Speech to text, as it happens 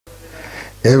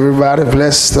Everybody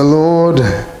bless the Lord.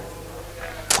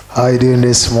 How are you doing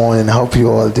this morning? I hope you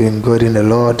all doing good in the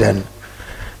Lord and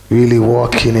really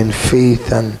walking in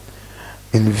faith and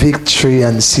in victory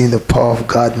and seeing the power of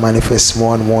God manifest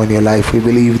more and more in your life. We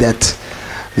believe that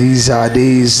these are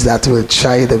days that will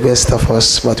try the best of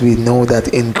us, but we know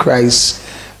that in Christ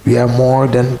we are more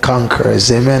than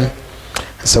conquerors. Amen.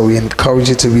 So we encourage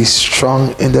you to be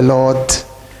strong in the Lord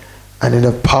and in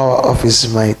the power of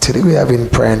his might. Today we have been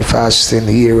prayer and fasting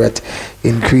here at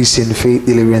Increasing Faith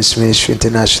Deliverance Ministry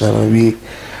International, and we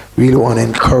really want to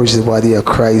encourage the body of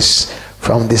Christ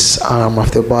from this arm of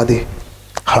the body,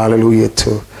 hallelujah,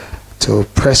 to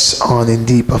press on in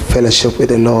deeper fellowship with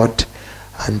the Lord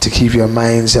and to keep your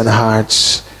minds and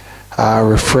hearts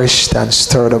refreshed and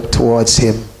stirred up towards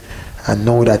him, and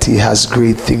know that he has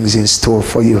great things in store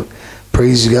for you.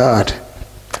 Praise God.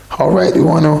 All right, we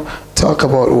want to talk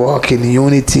about walking in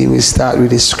unity. We start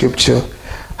with the scripture,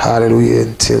 hallelujah,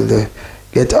 until they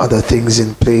get other things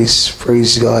in place.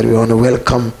 Praise God. We want to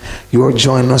welcome you are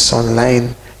joining us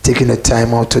online, taking the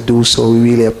time out to do so.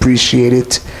 We really appreciate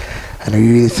it, and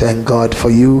we really thank God for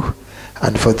you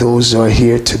and for those who are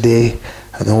here today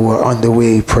and who are on the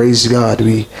way. Praise God.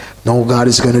 We know God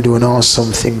is going to do an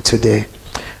awesome thing today.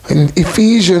 In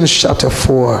Ephesians chapter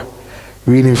 4,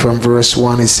 reading from verse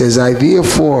 1, it says, I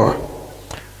therefore,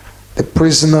 the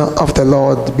prisoner of the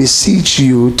Lord, beseech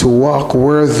you to walk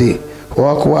worthy.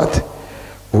 Walk what?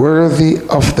 Worthy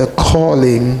of the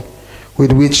calling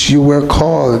with which you were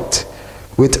called,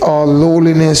 with all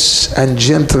lowliness and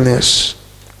gentleness,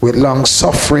 with long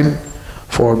suffering,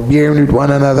 forbearing with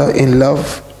one another in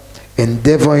love,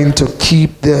 endeavoring to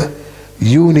keep the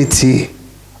unity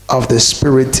of the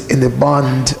Spirit in the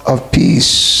bond of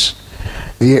peace.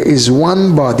 There is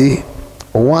one body,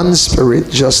 one Spirit,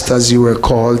 just as you were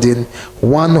called in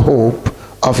one hope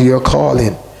of your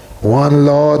calling, one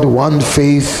Lord, one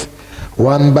faith,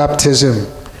 one baptism,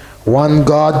 one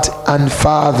God and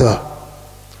Father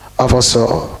of us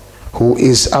all, who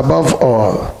is above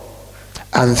all,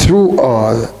 and through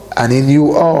all, and in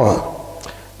you all.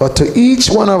 But to each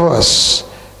one of us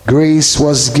grace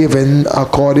was given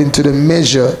according to the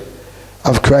measure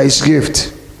of Christ's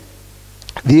gift.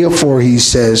 Therefore, he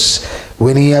says,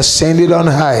 when he ascended on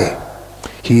high,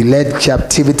 he led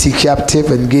captivity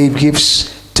captive and gave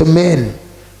gifts to men.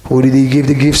 Who did he give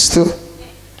the gifts to?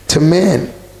 To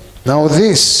men. Now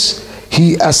this,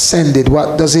 he ascended,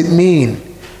 what does it mean?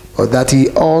 But that he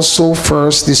also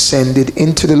first descended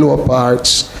into the lower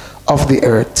parts of the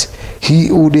earth. He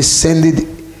who descended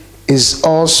is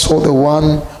also the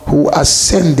one who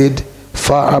ascended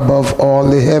far above all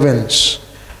the heavens,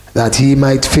 that he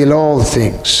might fill all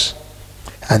things.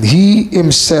 And he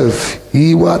himself,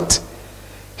 he what?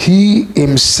 He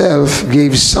himself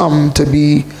gave some to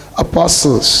be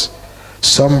apostles,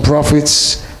 some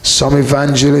prophets, some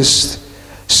evangelists,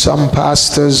 some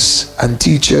pastors and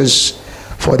teachers,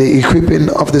 for the equipping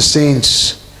of the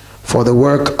saints, for the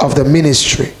work of the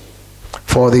ministry,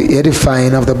 for the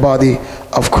edifying of the body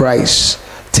of Christ,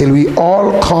 till we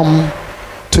all come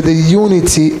to the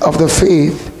unity of the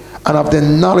faith and of the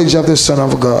knowledge of the Son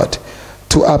of God,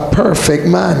 to a perfect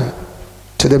man,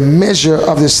 to the measure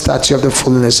of the stature of the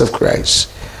fullness of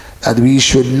Christ, that we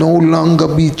should no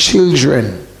longer be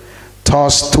children,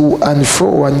 tossed to and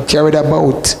fro and carried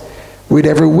about with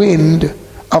every wind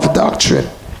of doctrine,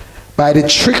 by the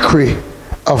trickery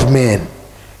of men,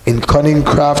 in cunning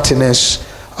craftiness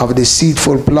of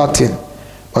deceitful plotting,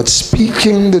 but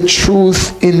speaking the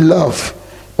truth in love.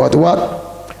 But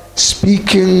what?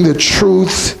 Speaking the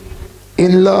truth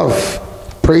in love.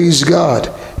 Praise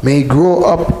God. May grow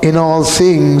up in all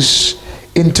things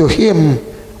into him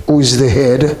who is the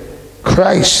head,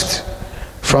 Christ,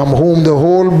 from whom the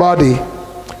whole body,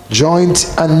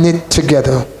 joined and knit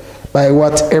together by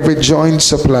what every joint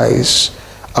supplies,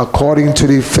 according to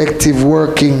the effective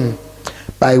working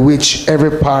by which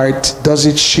every part does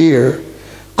its share,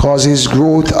 causes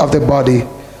growth of the body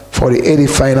for the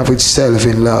edifying of itself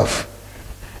in love.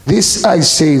 This I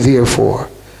say therefore,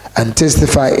 and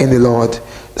testify in the Lord,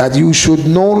 that you should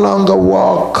no longer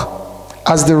walk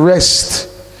as the rest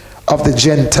of the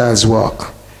Gentiles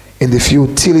walk, in the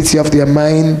futility of their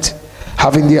mind,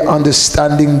 having their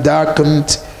understanding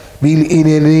darkened, being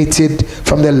alienated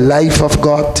from the life of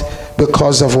God,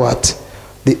 because of what?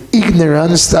 The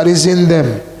ignorance that is in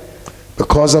them,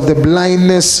 because of the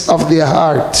blindness of their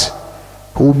heart,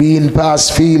 who being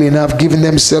past feeling have given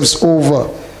themselves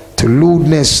over to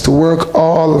lewdness, to work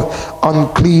all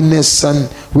uncleanness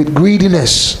and with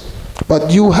greediness.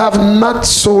 But you have not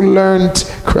so learned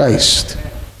Christ,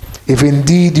 if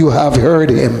indeed you have heard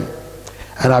him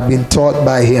and have been taught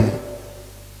by him,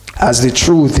 as the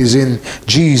truth is in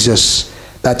Jesus,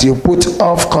 that you put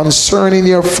off concerning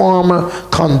your former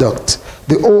conduct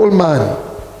the old man,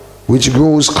 which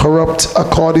grows corrupt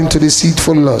according to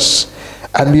deceitful lusts,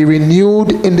 and be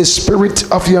renewed in the spirit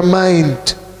of your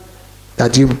mind,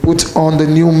 that you put on the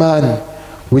new man,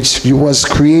 which you was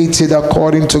created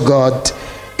according to God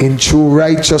in true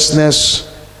righteousness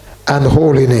and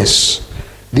holiness.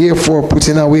 Therefore,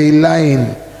 putting away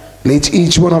lying, let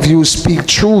each one of you speak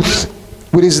truth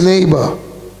with his neighbor,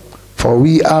 for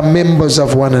we are members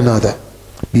of one another.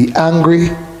 Be angry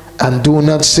and do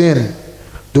not sin.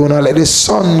 Do not let the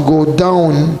sun go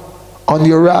down on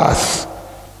your wrath.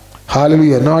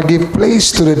 Hallelujah. Nor give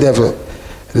place to the devil.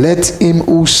 Let him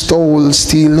who stole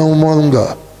steal no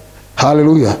longer.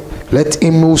 Hallelujah. Let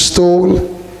him who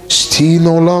stole steal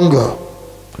no longer,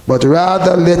 but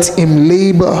rather let him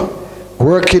labor,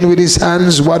 working with his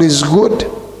hands what is good,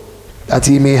 that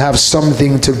he may have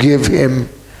something to give him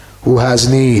who has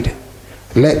need.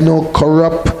 Let no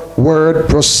corrupt word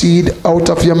proceed out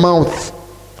of your mouth,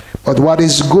 but what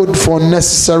is good for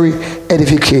necessary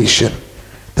edification,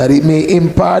 that it may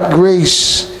impart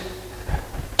grace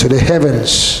to the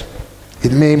heavens.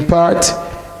 It may impart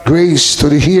grace to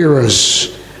the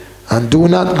hearers. And do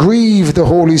not grieve the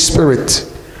Holy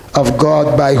Spirit of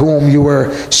God, by whom you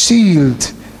were sealed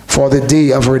for the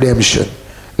day of redemption.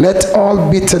 Let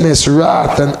all bitterness,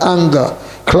 wrath, and anger,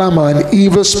 clamor, and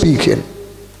evil speaking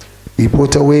be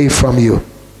put away from you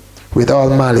with all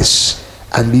malice,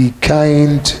 and be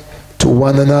kind to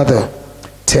one another,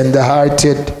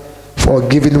 tender-hearted,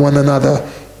 forgiving one another,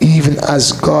 even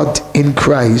as God in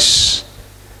Christ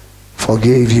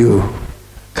forgave you.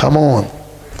 Come on.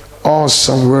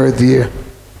 Awesome word here,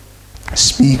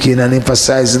 speaking and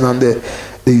emphasizing on the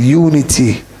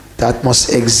unity that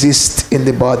must exist in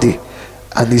the body.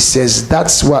 And he says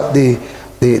that's what the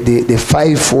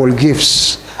fivefold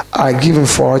gifts are given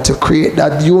for, to create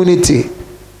that unity.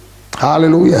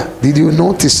 Hallelujah. Did you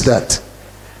notice that?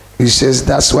 He says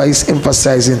that's why he's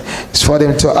emphasizing. It's for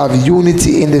them to have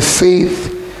unity in the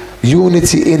faith,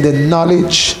 unity in the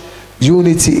knowledge,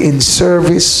 unity in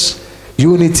service,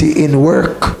 unity in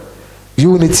work,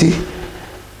 unity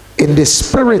in the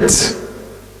spirit.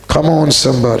 Come on,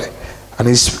 somebody. And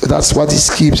that's what he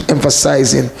keeps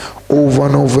emphasizing over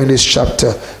and over in this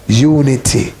chapter.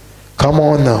 Unity. Come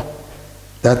on now.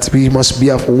 That we must be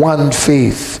of one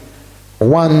faith,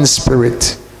 one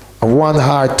spirit, and one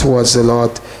heart towards the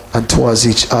Lord and towards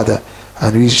each other.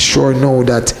 And we sure know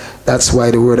that that's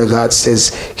why the word of God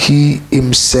says he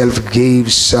himself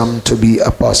gave some to be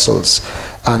apostles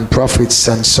and prophets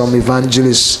and some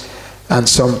evangelists and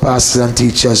some pastors and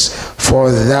teachers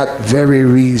for that very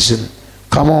reason.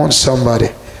 Come on, somebody.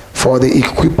 For the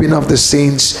equipping of the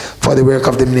saints, for the work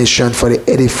of the ministry, for the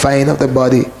edifying of the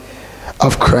body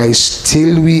of Christ,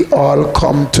 till we all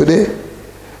come to the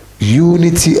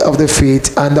unity of the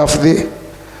faith and of the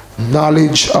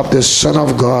knowledge of the Son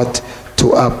of God,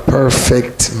 to a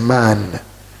perfect man,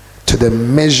 to the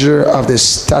measure of the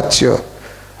stature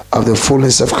of the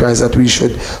fullness of Christ, that we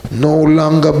should no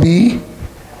longer be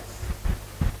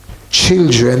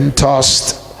children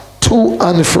tossed to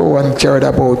and fro and carried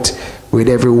about with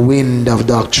every wind of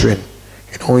doctrine.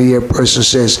 You know, here a person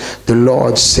says, the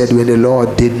Lord said, when the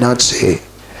Lord did not say.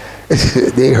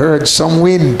 They heard some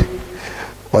wind,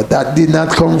 but that did not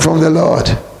come from the Lord.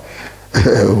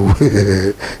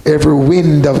 Every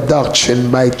wind of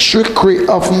doctrine, by trickery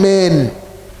of men.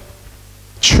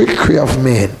 Trickery of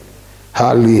men.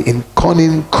 Hallelujah. In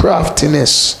cunning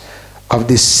craftiness of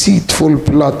deceitful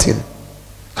plotting.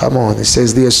 Come on, it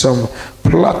says there's some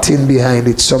plotting behind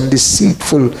it, some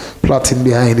deceitful plotting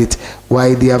behind it,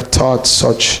 why they have taught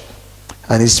such.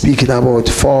 And he's speaking about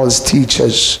false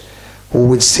teachers who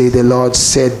would say the Lord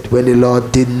said when the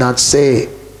Lord did not say.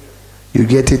 You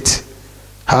get it?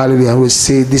 Hallelujah. And will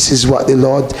say this is what the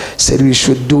Lord said we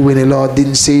should do when the Lord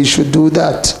didn't say you should do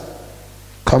that.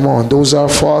 Come on, those are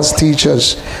false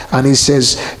teachers. And he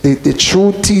says the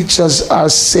true teachers are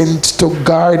sent to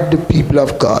guard the people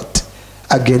of God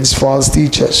against false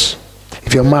teachers.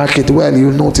 If you mark it well,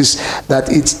 you'll notice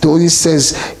that it's though it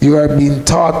says you are being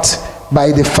taught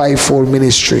by the fivefold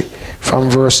ministry from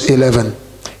verse 11.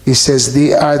 It says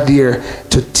they are there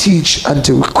to teach and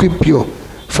to equip you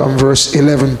from verse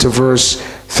 11 to verse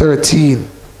 13.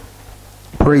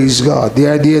 Praise God. They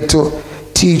are there to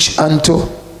teach and to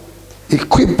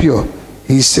equip you.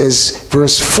 He says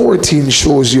verse 14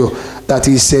 shows you that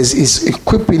he says is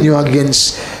equipping you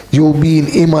against you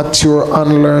being immature,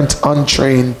 unlearned,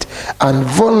 untrained, and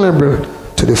vulnerable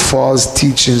to the false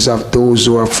teachings of those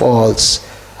who are false.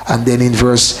 And then in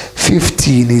verse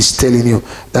 15 he's telling you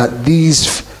that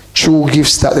these true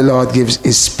gifts that the Lord gives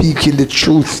is speaking the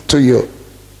truth to you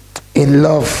in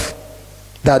love,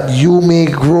 that you may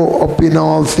grow up in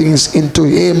all things into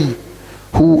him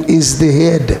who is the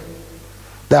head.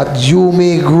 That you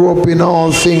may grow up in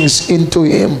all things into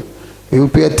him. You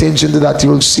pay attention to that,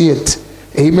 you'll see it.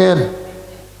 Amen.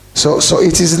 So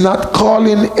it is not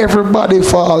calling everybody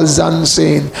false and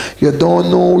saying you don't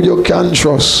know you can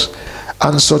trust,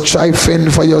 and so try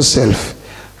fend for yourself.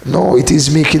 No, it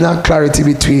is making a clarity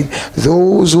between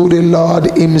those who the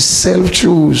Lord himself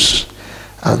choose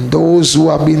and those who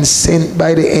have been sent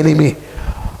by the enemy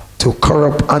to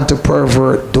corrupt and to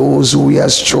pervert those who he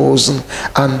has chosen,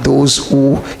 and those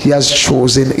who he has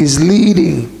chosen is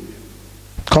leading.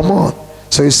 Come on.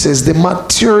 So he says the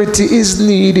maturity is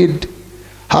needed.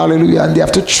 Hallelujah. And they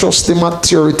have to trust the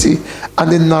maturity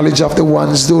and the knowledge of the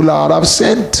ones the Lord have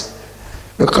sent.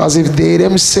 Because if they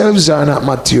themselves are not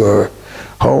mature,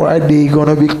 how are they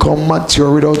going to become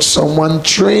mature without someone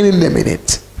training them in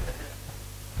it?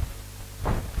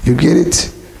 You get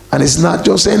it? And it's not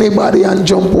just anybody and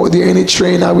jump out there, any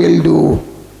trainer will do.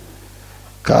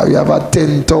 Because we have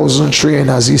 10,000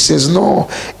 trainers. He says, no,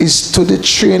 it's to the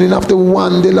training of the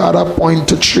one the Lord appoint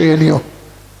to train you.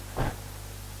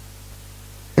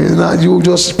 It's not you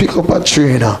just pick up a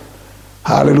trainer.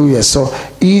 Hallelujah. So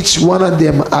each one of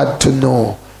them had to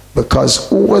know, because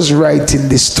who was writing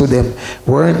this to them?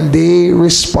 Weren't they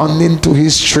responding to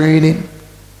his training?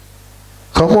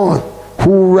 Come on.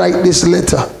 Who write this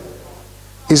letter?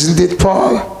 Isn't it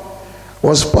Paul?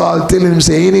 Was Paul telling him,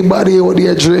 say, anybody out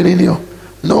there training you?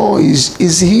 No,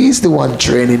 he's the one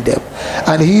training them.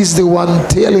 And he's the one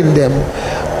telling them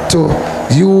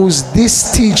to use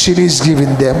this teaching he's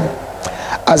giving them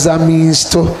as a means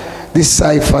to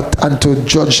decipher and to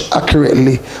judge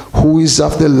accurately who is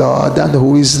of the Lord and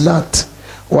who is not.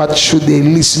 What should they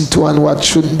listen to and what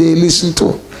shouldn't they listen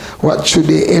to? What should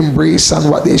they embrace and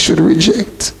what they should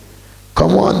reject?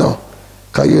 Come on now.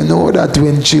 Because you know that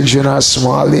when children are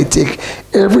small, they take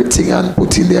everything and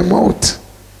put in their mouth.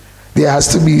 There has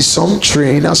to be some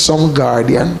trainer, some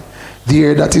guardian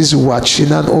there that is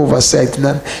watching and oversighting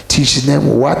and teaching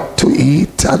them what to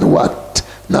eat and what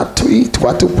not to eat,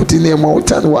 what to put in their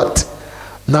mouth and what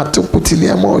not to put in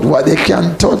their mouth, what they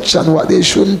can touch and what they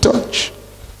shouldn't touch.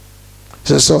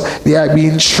 So they are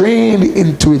being trained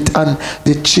into it, and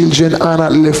the children are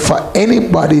not left for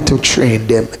anybody to train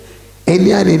them.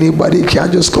 Anybody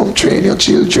can just come train your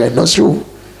children. That's true.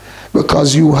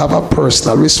 Because you have a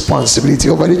personal responsibility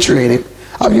over the training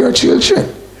of your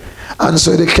children. And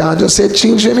so they can't just say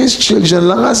children is children.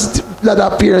 Long as that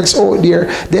are parents out there,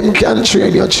 them can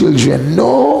train your children.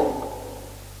 No.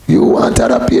 You want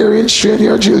other parents train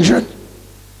your children.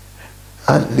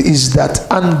 And is that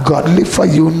ungodly for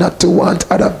you not to want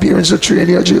other parents to train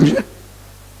your children?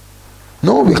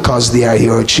 No, because they are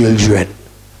your children.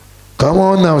 Come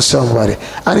on now, somebody.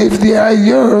 And if they are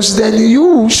yours, then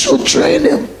you should train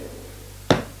them.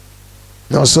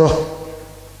 No, so.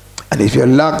 And if you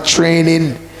lack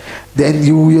training, then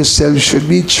you yourself should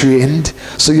be trained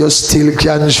so you still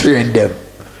can train them.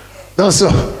 No, so.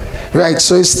 Right,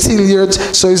 so it's still your,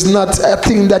 so it's not a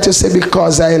thing that you say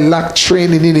because I lack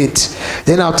training in it,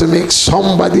 then I have to make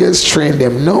somebody else train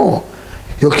them. No.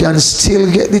 You can still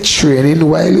get the training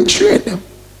while you train them.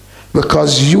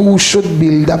 Because you should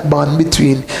build a bond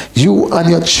between you and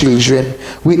your children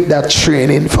with that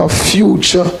training for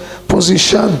future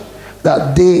position,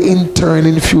 that they in turn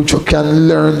in future can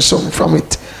learn something from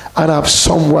it and have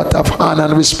somewhat of honor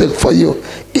and respect for you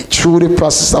through the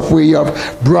process of where you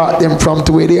have brought them from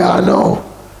to where they are now.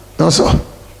 No,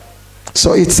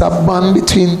 so it's a bond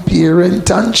between parent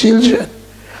and children.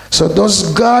 So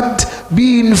does God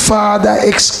being Father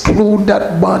exclude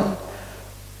that bond?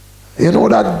 You know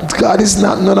that God is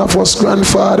not none of us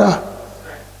grandfather.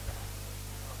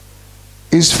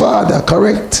 He's Father,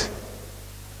 correct?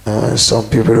 Some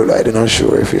people are like, they're not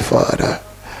sure if he's Father.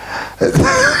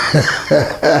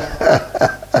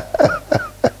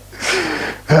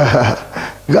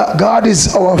 God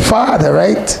is our Father,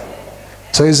 right?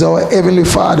 So he's our Heavenly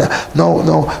Father.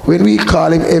 No, when we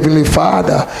call him Heavenly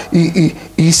Father,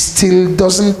 he still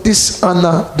doesn't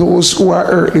dishonor those who are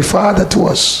earthly father to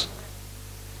us.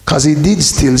 Because he did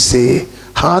still say,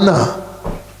 honor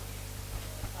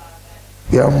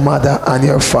your mother and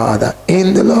your father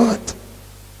in the Lord.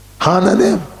 Honor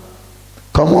them.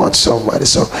 Come on, somebody.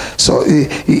 So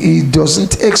he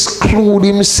doesn't exclude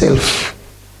himself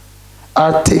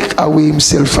or take away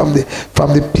himself from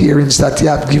the parents that he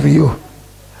has given you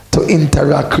to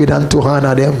interact with and to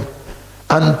honor them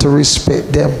and to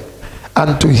respect them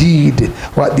and to heed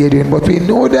what they're doing. But we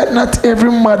know that not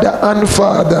every mother and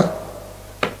father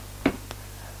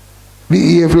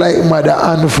behave like mother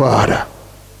and father.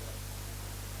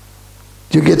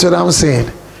 You get what I'm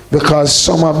saying? Because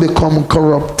some have become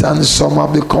corrupt and some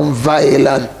have become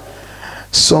violent.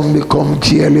 Some become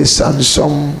careless and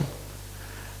some,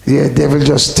 devil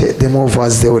just take them over,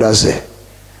 as they would have said.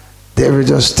 Devil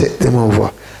just take them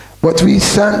over. But we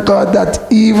thank God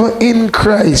that even in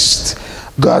Christ,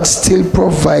 God still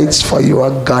provides for you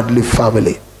a godly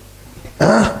family.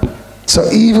 Huh? So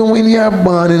even when you are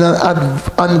born in an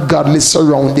ungodly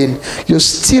surrounding, you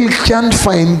still can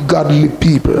find godly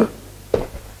people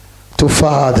to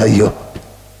father you,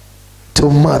 to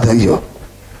mother you,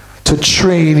 to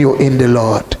train you in the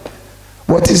Lord.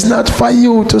 But it's not for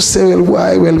you to say, well,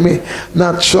 why? Well, me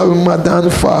natural mother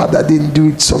and father didn't do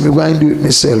it, so me go and do it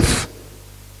myself.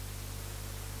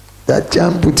 That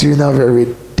can put you in a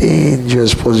very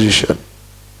dangerous position.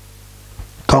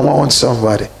 Come on,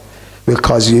 somebody.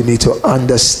 Because you need to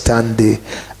understand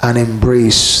and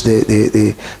embrace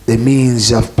the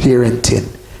means of parenting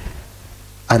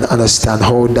and understand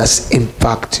how that's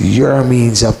impact your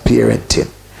means of parenting.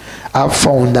 I've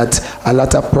found that a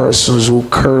lot of persons who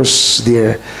curse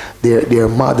their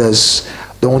mothers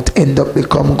don't end up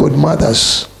become good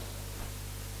mothers.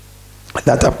 A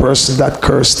lot of persons that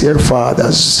curse their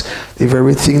fathers, the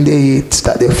very thing they eat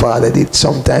that their father did,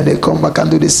 sometimes they come back and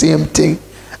do the same thing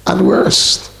and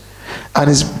worse. And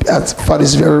it's for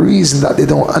this very reason that they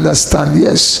don't understand.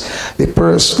 Yes, the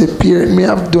parent may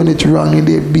have done it wrong in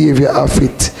their behavior of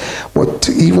it, but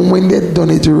even when they've done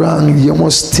it wrong, you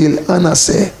must still honor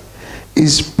say,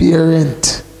 his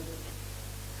parent.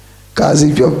 Because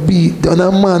if you beat down a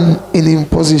man in his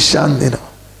position, you know,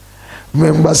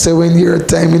 remember say when your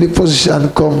time in the position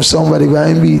comes, somebody go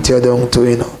and beat you down too,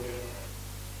 you know.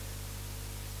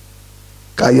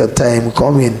 Because your time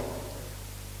coming.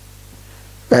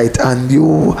 Right, and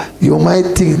you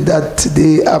might think that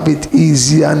they have it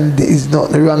easy and it's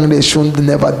nothing wrong, they shouldn't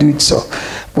never do it so.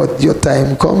 But your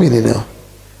time coming, you know,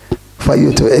 for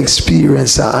you to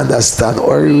experience and understand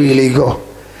where you really go.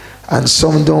 And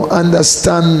some don't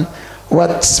understand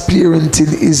what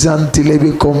parenting is until they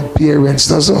become parents,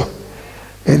 no so.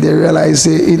 And they realize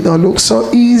it don't look so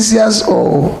easy as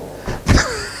all.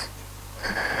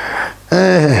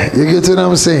 You get what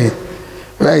I'm saying?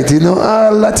 Right, you know,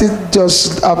 all that it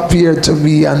just appeared to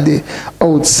me on the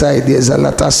outside, there's a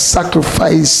lot of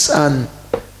sacrifice and,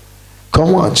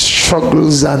 come on,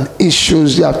 struggles and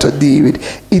issues you have to deal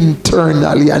with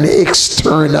internally and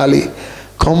externally.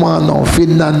 Come on now,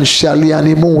 financially and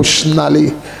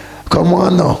emotionally. Come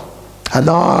on now. And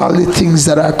all the things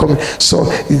that are coming. So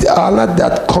all of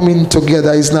that coming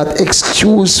together is not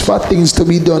excuse for things to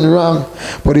be done wrong,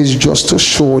 but it's just to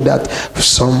show that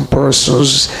some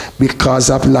persons, because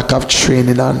of lack of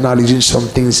training and knowledge in some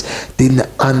things, didn't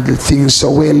handle things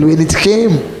so well when it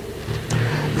came.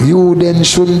 You then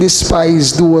shouldn't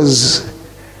despise those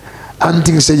and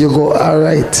things that you go, all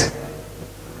right.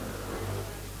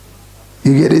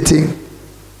 You get the thing?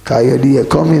 Because your day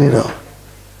coming, you know.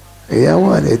 Yeah,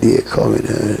 one day coming,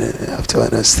 you have to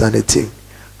understand the thing.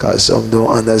 Because some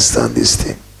don't understand this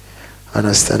thing.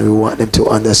 Understand, we want them to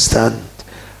understand.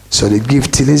 So the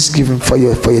gifting is given for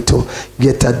you to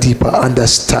get a deeper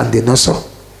understanding also.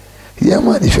 Yeah,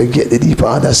 man, if you get the deeper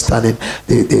understanding,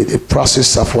 the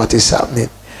process of what is happening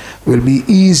will be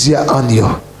easier on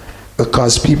you.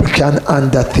 Because people can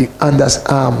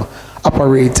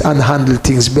operate and handle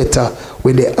things better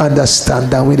when they understand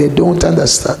than when they don't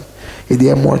understand. They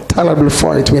are more tolerable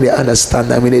for it when they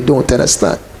understand than when they don't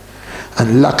understand.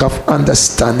 And lack of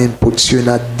understanding puts you in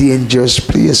a dangerous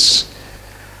place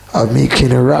of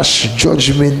making rash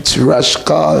judgments, rash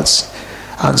calls,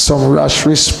 and some rash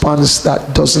response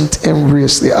that doesn't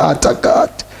embrace the heart of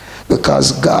God.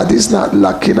 Because God is not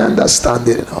lacking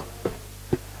understanding, you know.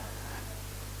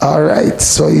 Alright,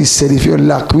 so he said if you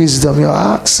lack wisdom, you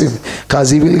ask him, because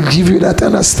he will give you that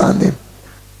understanding.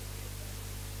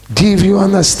 Give you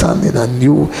understanding, and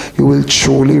you will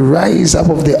truly rise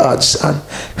above the odds and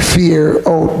fear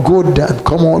out good and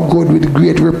come out good with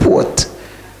great report.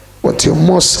 But you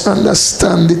must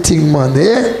understand the thing, man.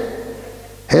 Eh?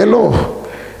 Hello.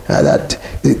 That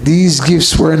these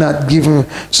gifts were not given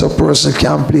so a person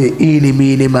can play eeny,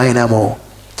 meeny, miny, mo.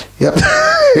 Yep.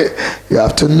 You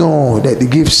have to know that the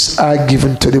gifts are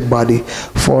given to the body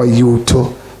for you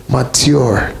to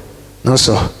mature. No,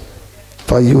 sir.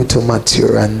 For you to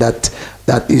mature, and that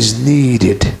is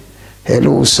needed.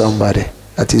 Hello, somebody.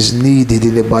 That is needed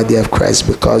in the body of Christ,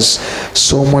 because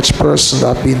so much persons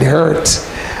have been hurt,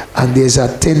 and there's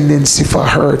a tendency for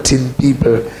hurting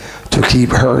people to keep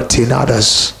hurting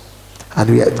others. And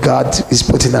God is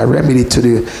putting a remedy to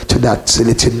that, so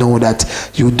let you know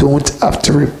that you don't have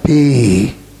to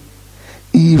repay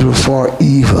evil for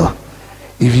evil.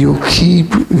 If you keep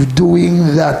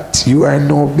doing that, you are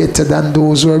no better than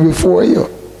those who are before you.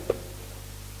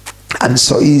 And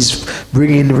so he's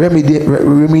bringing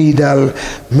remedial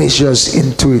measures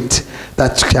into it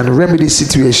that can remedy the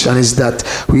situation. Is that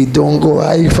we don't go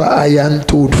eye for eye and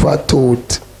tooth for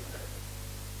tooth.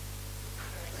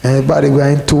 Everybody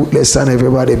going toothless and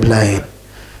everybody blind.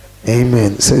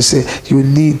 Amen. So you say you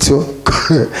need to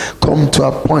come to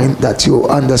a point that you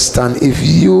understand. If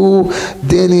you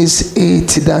Dennis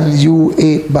ate, then you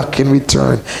ate back in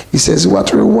return. He says,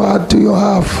 what reward do you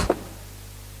have?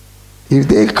 If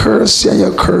they curse you and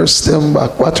you curse them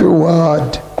back, what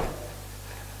reward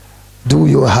do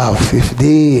you have? If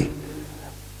they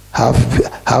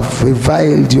have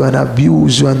reviled you and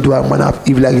abused you and do a manner of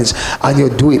evil against, and you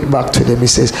do it back to them, he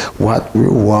says, what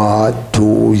reward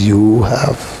do you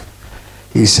have?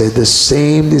 He said, the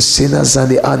same, the sinners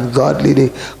and the ungodly,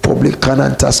 the publican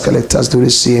and tax collectors do the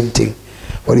same thing.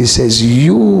 But he says,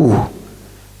 you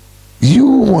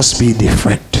must be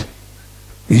different.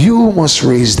 You must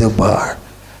raise the bar.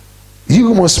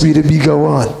 You must be the bigger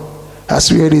one.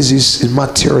 That's where this is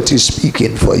maturity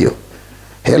speaking for you.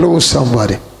 Hello,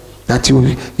 somebody. That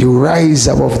you rise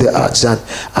above the odds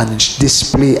and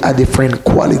display a different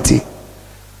quality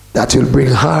that will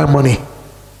bring harmony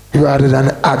rather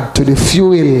than add to the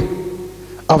fuel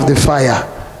of the fire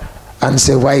and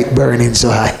say, why it burning so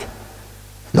high?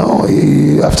 No,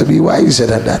 you have to be wiser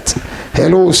than that.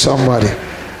 Hello, somebody.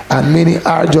 And many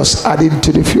are just adding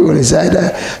to the fuel. It's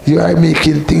either you are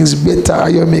making things better or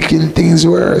you're making things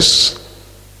worse.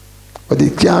 But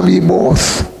it can be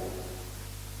both.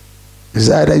 It's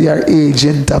either you're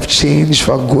agent of change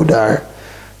for good or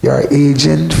you're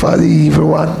agent for the evil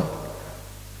one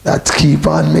that keep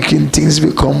on making things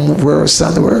become worse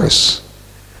and worse.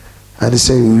 And they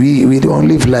say, we don't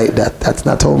live like that. That's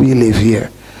not how we live here.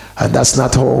 And that's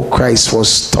not how Christ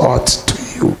was taught to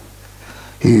you.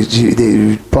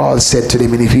 Paul said to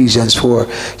them in Ephesians 4,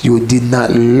 you did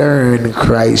not learn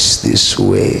Christ this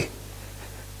way.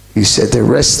 He said the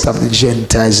rest of the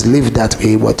Gentiles live that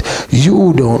way, but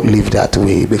you don't live that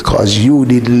way because you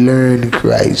did learn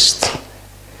Christ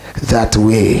that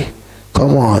way.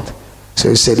 Come on. So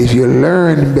he said, if you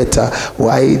learn better,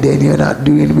 why then you're not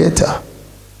doing better?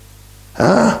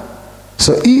 Huh?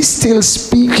 So he's still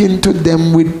speaking to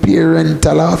them with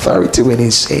parental authority when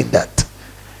he's saying that.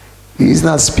 He's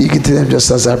not speaking to them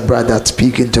just as a brother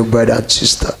speaking to brother and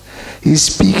sister. He's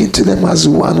speaking to them as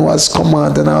one who has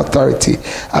command and authority,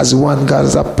 as one God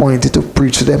has appointed to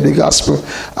preach to them the gospel.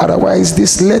 Otherwise,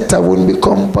 this letter wouldn't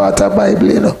become part of the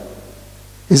Bible, you know.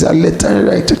 It's a letter you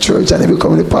write to church and it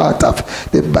becomes a part of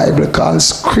the Bible called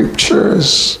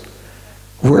scriptures.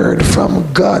 Word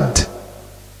from God.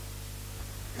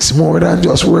 It's more than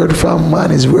just word from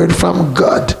man, it's word from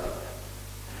God.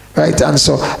 Right? And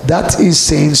so that is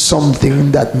saying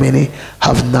something that many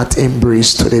have not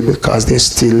embraced today because they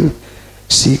still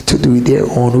seek to do it their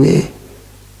own way.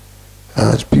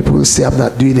 People will say, I'm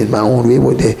not doing it my own way,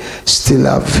 but they still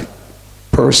have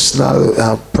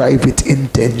personal, private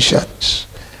intentions.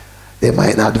 They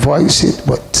might not voice it,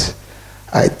 but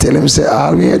I tell them, say,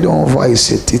 all we don't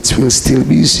voice it, it will still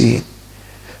be seen.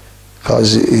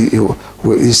 Because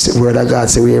the word of God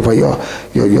says, wherever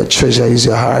your treasure is,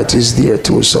 your heart is there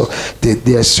too. So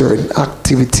there are certain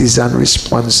activities and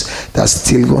response that's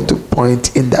still going to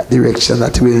point in that direction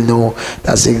that will know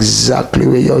that's exactly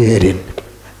where you're heading.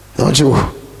 Don't you?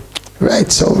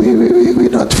 Right, so we're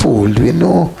not fooled. We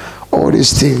know how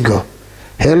this thing go.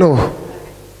 Hello?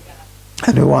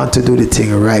 And we want to do the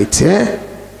thing right, yeah?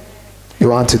 You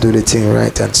want to do the thing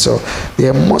right. And so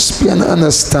there must be an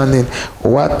understanding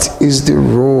what is the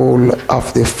role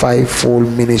of the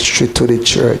fivefold ministry to the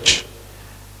church.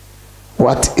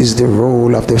 What is the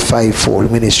role of the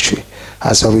fivefold ministry?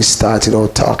 As we started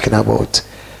out talking about.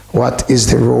 What is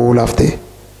the role of the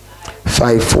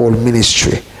fivefold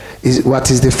ministry? What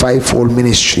is the fivefold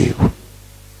ministry?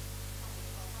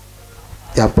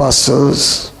 The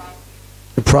apostles,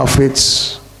 the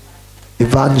prophets,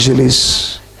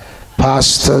 evangelists,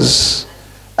 pastors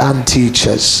and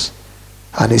teachers.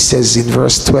 And it says in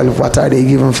verse 12, what are they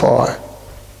given for?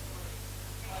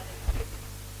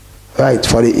 Right,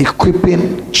 for the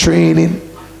equipping, training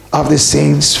of the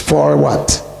saints for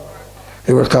what?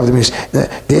 The work of the ministry.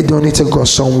 They don't need to go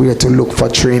somewhere to look for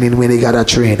training when they got a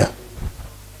trainer.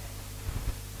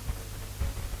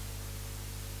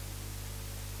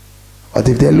 But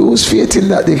if they lose faith in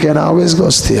that, they can always go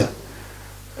still.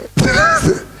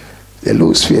 They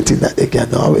lose faith in that, they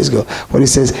can always go. But it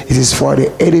says it is for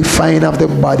the edifying of the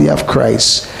body of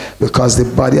Christ, because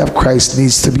the body of Christ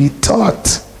needs to be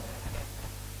taught.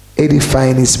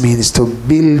 Edifying is means to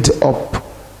build up,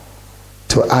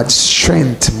 to add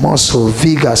strength, muscle,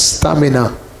 vigor,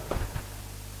 stamina,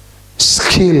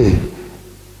 skill,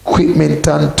 equipment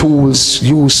and tools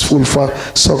useful for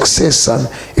success and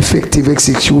effective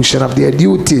execution of their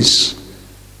duties.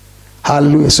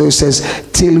 Hallelujah. So it says,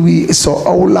 so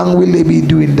how long will they be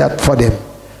doing that for them?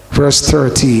 Verse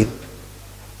 13.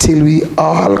 Till we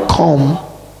all come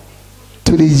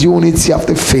to the unity of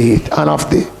the faith and of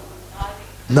the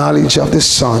knowledge of the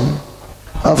Son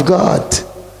of God,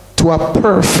 to a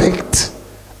perfect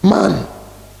man.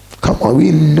 Come on,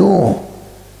 we know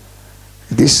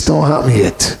this don't happen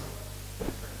yet.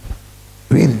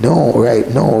 We know right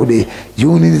now the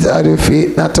unity of the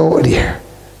faith not out there.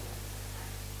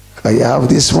 You have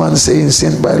this one saying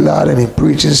sent by the Lord, and in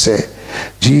preaching say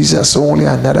Jesus only,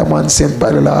 another one sent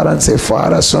by the Lord and say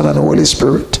Father, Son and Holy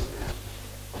Spirit.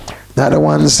 Another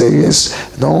one say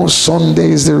yes, no,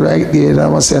 Sunday is the right day. Another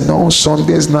one say no,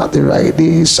 Sunday is not the right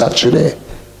day, it's Saturday.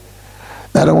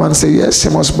 Another one say yes,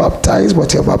 you must baptize,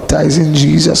 but you're baptizing in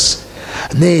Jesus'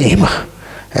 name.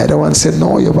 Another one said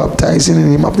no, you're baptizing in the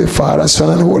name of the Father, Son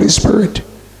and Holy Spirit.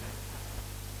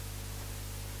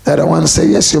 The other one say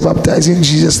yes, you're baptizing in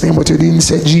Jesus' name, but you didn't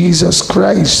say Jesus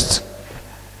Christ.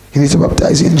 You need to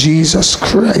baptize in Jesus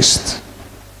Christ.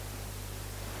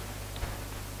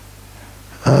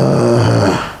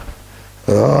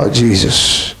 Oh,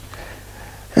 Jesus.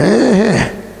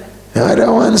 The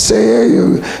other one say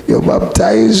you're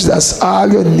baptized, that's all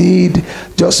you need,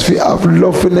 just to have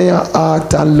love in your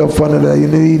heart and love for another. You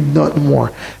need nothing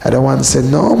more. The other one said,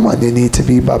 no man, you need to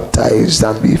be baptized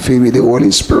and be filled with the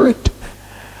Holy Spirit.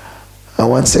 And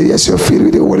one say, yes, you're filled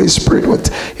with the Holy Spirit, but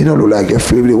you don't look like you're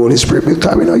filled with the Holy Spirit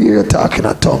because we know you're talking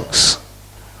in tongues.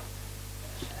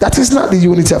 That is not the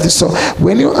unity of the soul.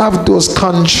 When you have those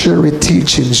contrary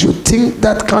teachings, you think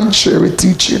that contrary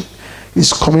teaching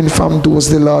is coming from those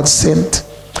the Lord sent.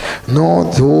 No,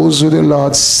 those who the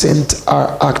Lord sent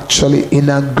are actually in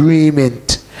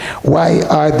agreement. Why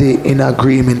are they in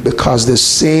agreement? Because the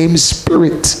same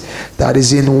Spirit that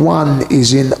is in one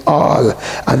is in all,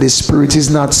 and the Spirit is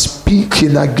not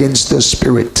speaking against the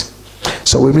Spirit.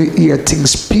 So when we hear things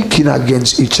speaking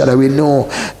against each other, we know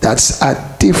that's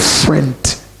a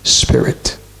different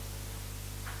spirit.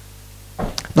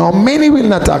 Now many will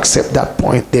not accept that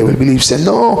point. They will believe, say,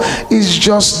 no, it's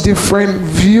just different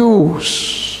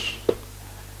views,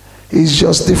 it's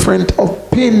just different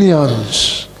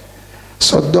opinions.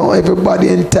 So don't everybody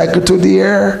entitled to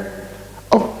their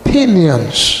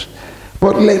opinions.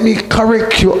 But let me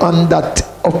correct you on that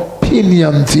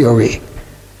opinion theory,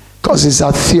 because it's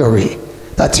a theory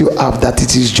that you have that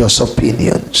it is just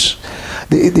opinions.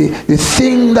 The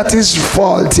thing that is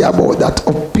faulty about that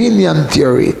opinion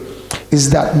theory is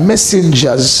that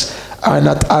messengers are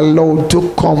not allowed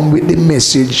to come with the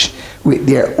message with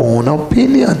their own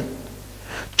opinion.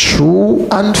 True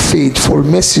and faithful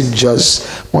messengers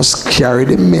must carry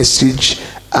the message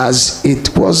as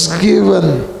it was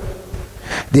given.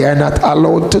 They are not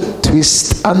allowed to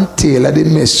twist and tailor the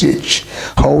message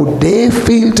how they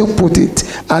feel to put it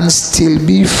and still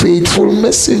be faithful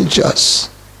messengers.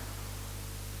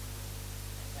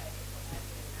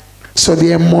 So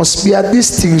there must be a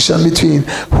distinction between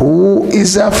who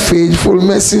is a faithful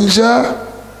messenger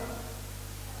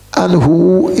and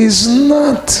who is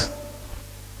not.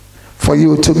 For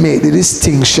you to make the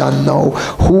distinction now,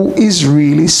 who is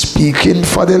really speaking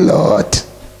for the Lord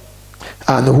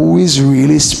and who is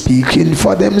really speaking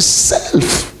for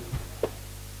themselves.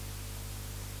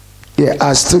 There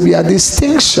has to be a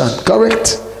distinction,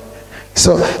 correct?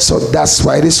 So that's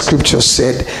why the scripture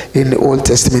said in the Old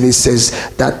Testament, it says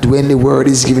that when the word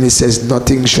is given, it says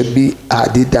nothing should be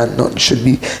added and nothing should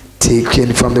be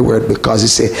taken from the word, because it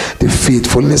says the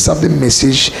faithfulness of the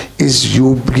message is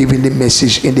you giving the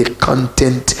message in the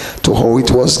content to how it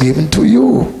was given to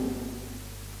you.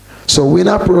 So when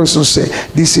a person say,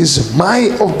 this is my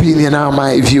opinion or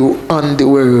my view on the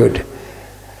word,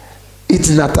 it's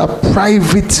not a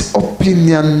private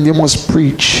opinion you must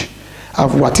preach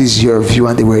of what is your view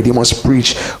on the word. You must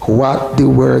preach what the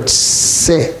words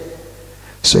say.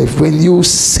 So if when you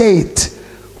say it,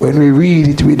 when we read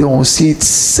it, we don't see it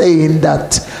saying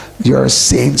that you're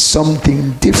saying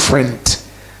something different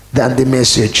than the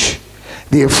message.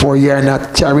 Therefore, you're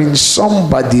not carrying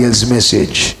somebody else's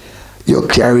message. You're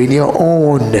carrying your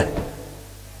own.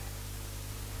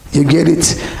 You get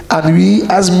it? And we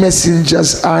as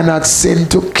messengers are not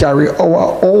sent to carry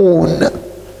our own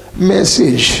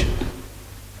message.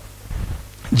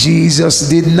 Jesus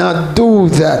did not do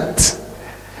that.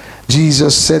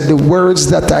 Jesus said, the words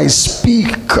that I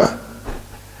speak,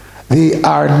 they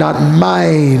are not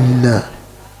mine.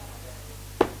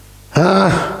 Huh?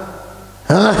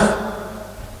 Huh?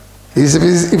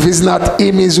 If it's not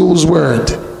him, is whose word?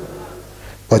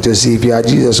 But you see, if you are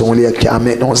Jesus only, you can't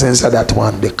make no sense of that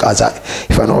one, because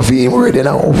if I don't feel him word, then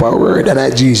I offer word, and I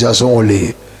Jesus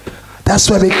only. That's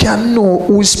why they can know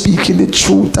who is speaking the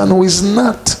truth and who is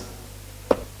not.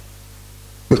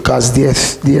 Because their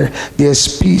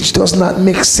speech does not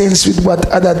make sense with what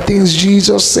other things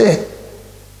Jesus said.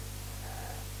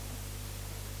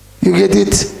 You get it?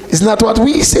 It's not what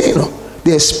we say, you know.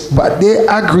 But they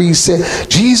agree, say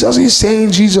Jesus is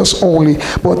saying Jesus only.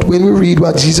 But when we read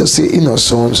what Jesus said in our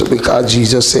songs, because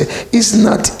Jesus said it's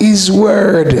not his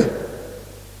word,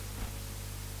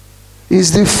 it's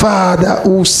the Father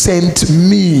who sent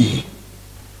me.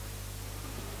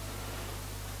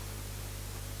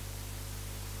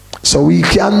 So we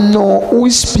can know who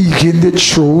is speaking the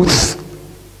truth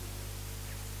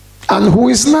and who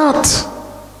is not.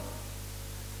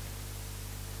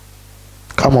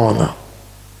 Come on now.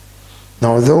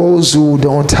 Now those who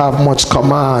don't have much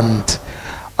command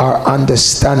or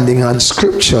understanding on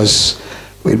scriptures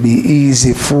will be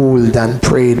easy fooled and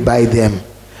preyed by them,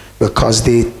 because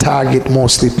they target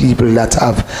mostly people that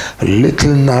have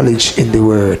little knowledge in the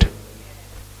word.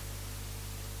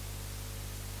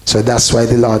 So that's why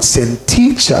the Lord sent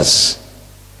teachers.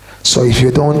 So if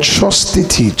you don't trust the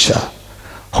teacher,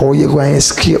 how are you going to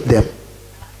escape them?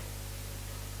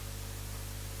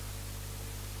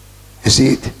 You see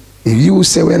it? If you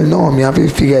say, well, no, me have to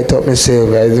figure it out myself.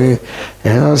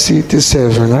 I don't see it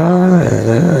yourself.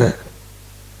 No.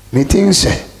 Me think so.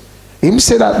 Him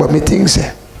say that, but me think so.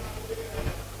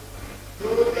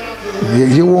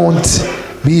 You won't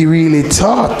be really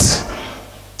taught.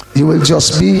 You will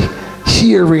just be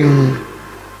hearing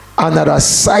another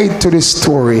side to the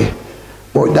story,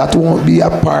 but that won't be a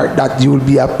part that you will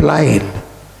be applying,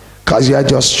 because you are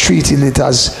just treating it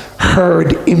as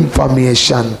heard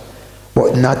information,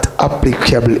 but not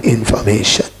applicable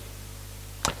information.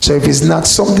 So if it's not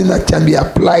something that can be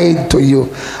applied to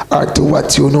you or to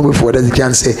what you know before, that you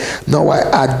can say, no,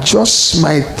 I adjust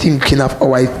my thinking of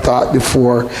how I thought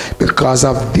before because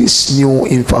of this new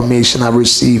information I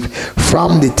received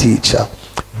from the teacher.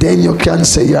 Then you can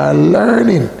say you are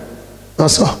learning. No,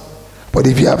 so. But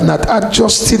if you have not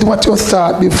adjusted what you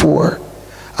thought before,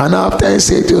 and after I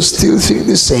say it, you still think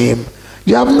the same,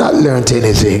 you have not learned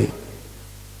anything.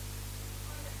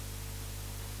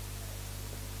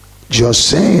 Just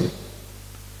saying.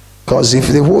 Because if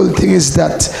the whole thing is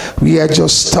that we are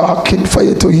just talking for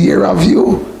you to hear of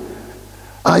you,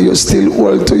 and you still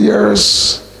hold to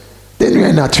yours, then we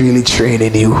are not really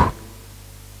training you.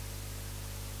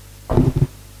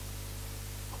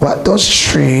 What does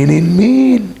training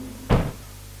mean?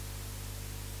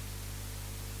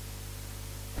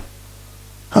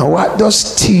 And what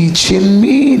does teaching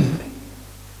mean?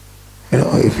 You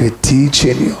know, if you're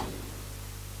teaching you,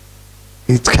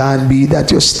 it can be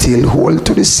that you still hold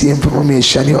to the same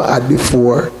information you had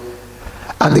before,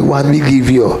 and the one we give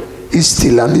you is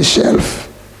still on the shelf.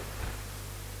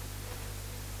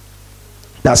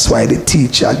 That's why the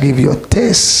teacher give you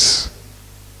tests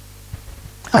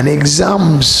and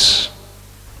exams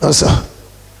also,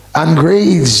 and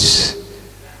grades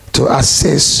to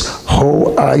assess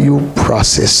how are you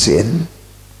processing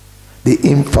the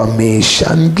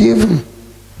information given.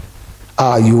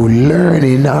 Are you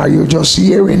learning? Are you just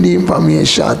hearing the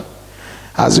information?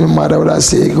 As my mother would have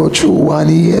said, go through 1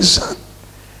 year, son.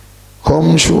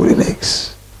 Come through the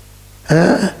next.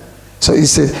 Huh? So he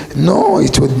said, no,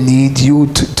 it would need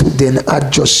you to then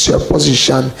adjust your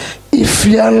position if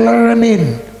you are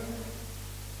learning.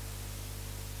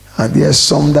 And there's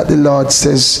some that the Lord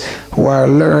says who are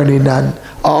learning and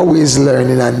always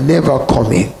learning and never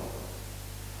coming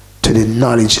to the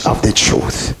knowledge of the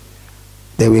truth.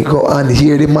 They will go and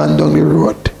hear the man down the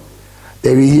road.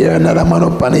 They will hear another man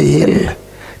up on the hill.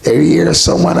 They will hear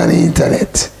someone on the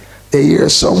internet. They hear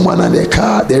someone on the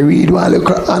car. They read one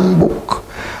little handbook.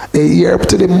 They hear up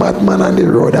to the madman on the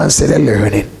road and say they're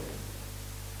learning.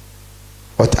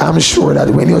 But I'm sure that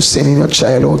when you're sending your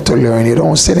child out to learn, you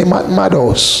don't send him at mad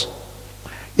house.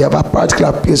 You have a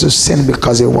particular place to send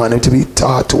because you want him to be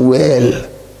taught well.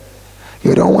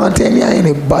 You don't want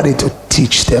anybody to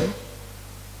teach them.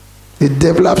 The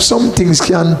devil have some things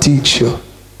can teach you.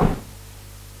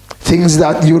 Things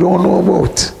that you don't know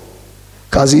about.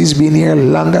 Because he's been here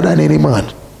longer than any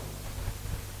man.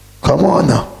 Come on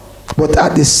now. But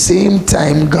at the same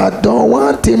time, God don't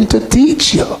want him to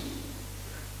teach you.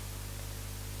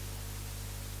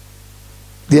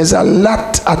 There's a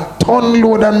ton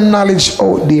load of knowledge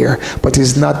out there. But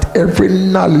it's not every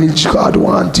knowledge God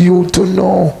wants you to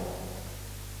know.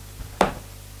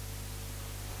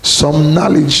 some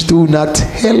knowledge do not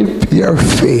help your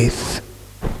faith.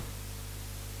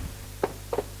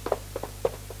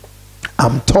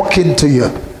 I'm talking to you.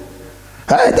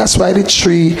 Right? That's why the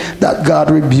tree that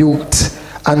God rebuked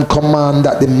and commanded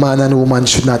that the man and woman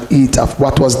should not eat of,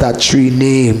 what was that tree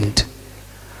named?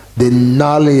 The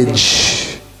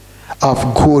knowledge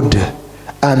of good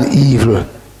and evil.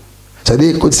 So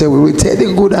they could say, we will take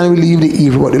the good and we leave the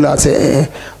evil. But the Lord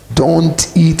said,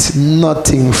 don't eat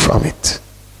nothing from it,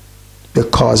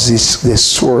 because the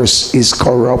source is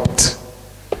corrupt.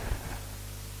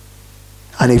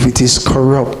 And if it is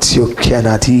corrupt, you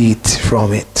cannot eat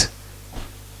from it.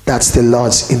 That's the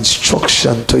Lord's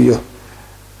instruction to you.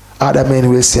 Other men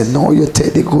will say, no, you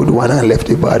take the good one and left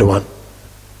the bad one.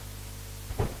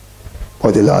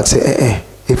 But the Lord said,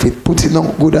 if it put in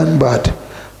on good and bad,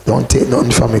 don't take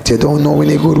nothing from it. You don't know when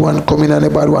a good one coming and a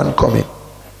bad one coming.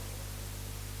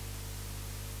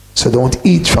 So don't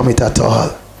eat from it at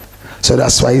all. So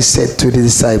that's why he said to the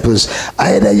disciples,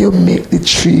 either you make the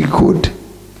tree good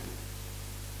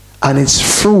and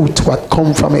its fruit, what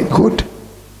come from it, good,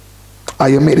 or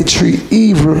you make the tree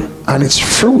evil and its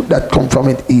fruit that come from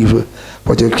it evil.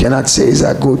 But you cannot say it's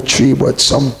a good tree, but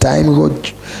sometime good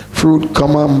fruit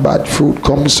come and bad fruit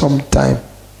come sometime.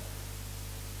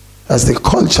 That's the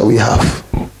culture we have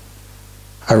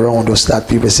around us, that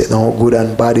people say, no, good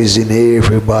and bad is in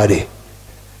everybody.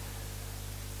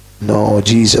 No,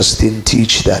 Jesus didn't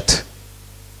teach that.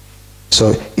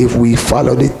 So if we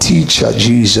follow the teacher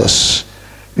Jesus,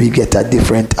 we get a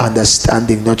different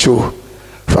understanding, not true,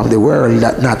 from the world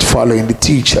that not following the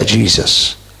teacher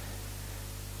Jesus.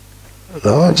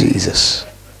 Lord Jesus.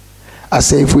 I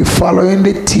say if we following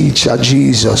the teacher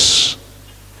Jesus,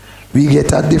 we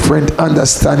get a different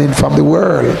understanding from the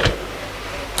world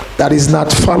that is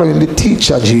not following the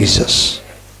teacher Jesus.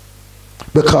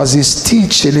 Because his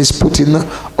teaching is putting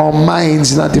our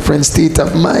minds in a different state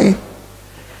of mind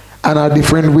and a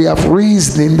different way of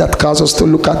reasoning that causes us to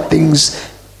look at things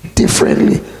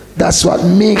differently. That's what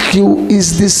makes you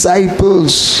his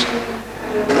disciples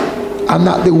and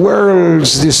not the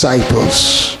world's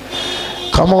disciples.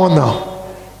 Come on now.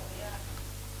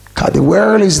 Because the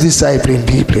world is discipling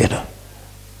people, you know.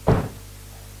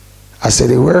 I said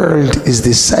the world is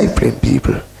discipling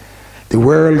people. The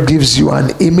world gives you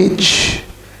an image.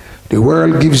 The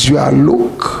world gives you a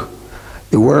look.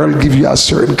 The world gives you a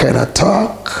certain kind of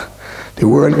talk. The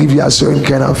world gives you a certain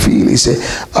kind of feel. He said,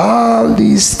 all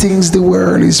these things the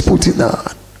world is putting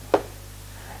on.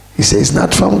 He says, it's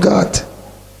not from God.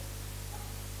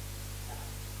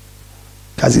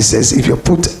 Because he says, if you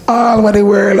put all what the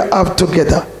world have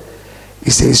together,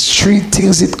 he says, three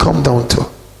things it come down to.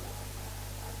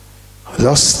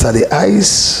 Lust of the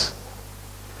eyes,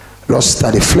 lust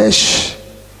of the flesh,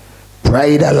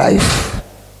 pride of life.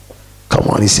 Come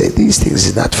on, he said, these things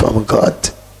is not from God.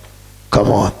 Come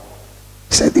on.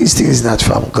 He said, these things is not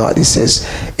from God. He says,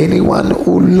 anyone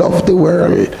who loves the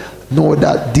world know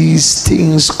that these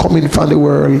things coming from the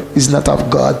world is not of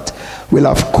God, will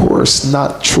of course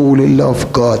not truly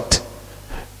love God.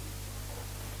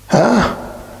 Huh?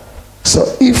 So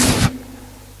if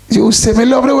you say, me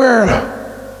love the world,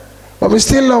 but we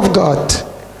still love God,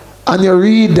 and you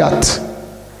read that,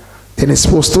 then it's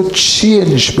supposed to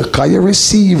change, because you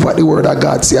receive what the word of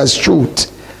God says as truth.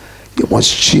 You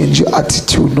must change your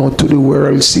attitude not to the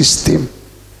world system.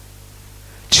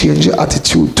 Change your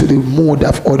attitude to the mode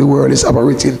of how the world is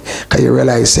operating, because you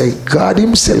realize, say, God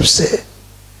himself said,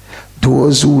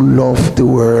 those who love the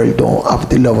world don't have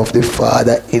the love of the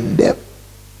Father in them.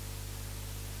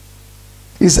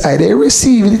 It's either you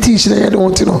receive the teaching or you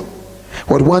don't, you know.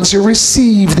 But once you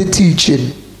receive the teaching,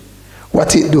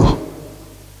 what it do?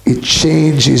 It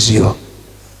changes you.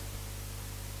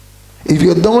 If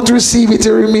you don't receive it,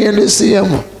 you remain the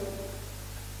same.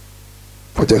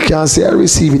 But you can't say I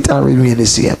receive it and remain the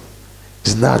same.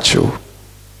 It's not true.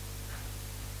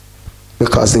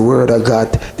 Because the word of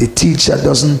God, the teacher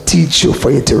doesn't teach you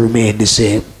for you to remain the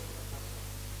same.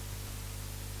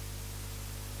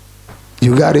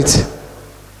 You got it?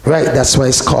 Right, that's why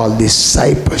it's called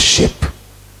discipleship.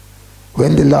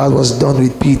 When the Lord was done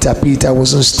with Peter, Peter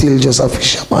wasn't still just a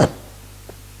fisherman.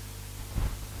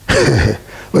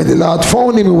 When the Lord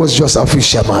found him, he was just a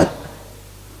fisherman.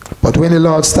 But when the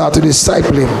Lord started to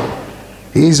disciple him,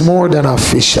 he is more than a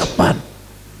fisherman.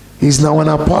 He's now an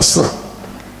apostle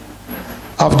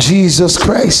of Jesus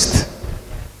Christ.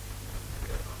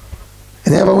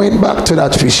 He never went back to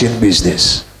that fishing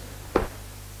business.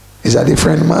 He's a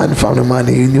different man from the man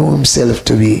he knew himself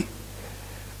to be,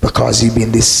 because he'd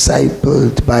been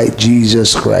discipled by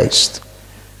Jesus Christ.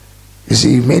 You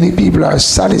see, many people are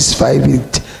satisfied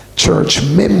with church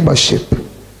membership.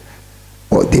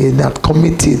 but they're not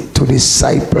committed to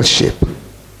discipleship.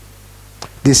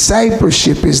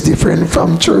 Discipleship is different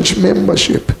from church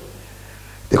membership.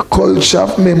 The culture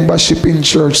of membership in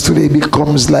church today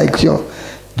becomes like you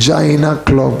join a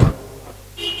club.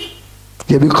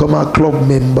 You become a club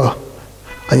member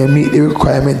and you meet the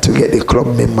requirement to get the club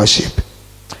membership.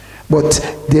 But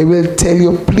they will tell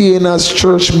you plain as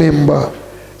church member,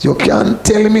 you can't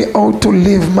tell me how to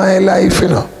live my life, you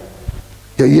know.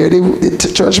 You hear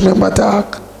the church member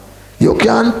talk? You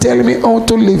can't tell me how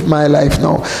to live my life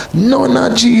now. None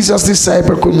of Jesus'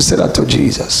 disciples couldn't say that to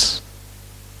Jesus.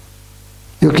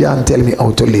 You can't tell me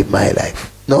how to live my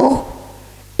life. No.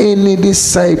 Any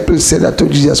disciple said that to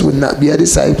Jesus would not be a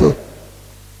disciple.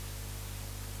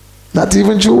 Not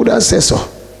even Judas says so.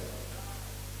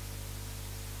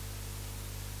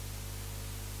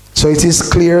 So it is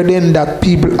clear then that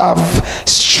people have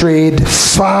strayed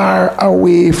far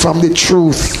away from the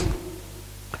truth.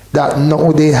 That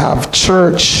now they have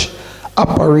church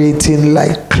operating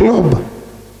like club.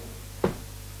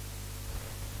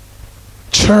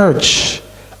 Church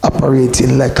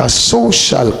operating like a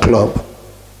social club.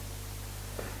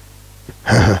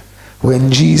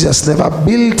 When Jesus never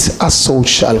built a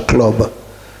social club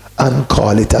and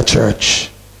call it a church.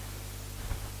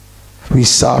 We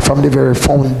saw from the very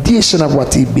foundation of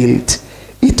what he built,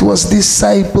 it was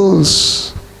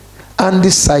disciples and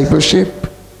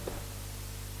discipleship.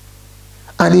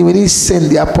 And when he sent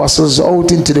the apostles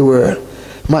out into the world,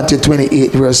 Matthew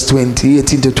 28 verse 20,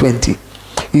 18 to 20,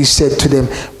 he said to them,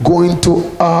 go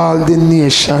into all the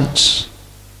nations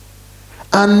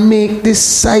and make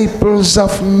disciples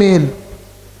of men.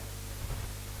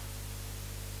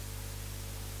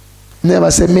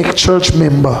 Never say make church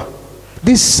member.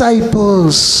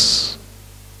 Disciples,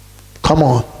 come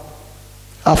on,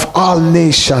 of all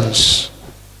nations,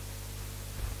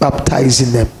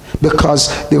 baptizing them.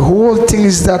 Because the whole thing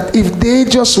is that if they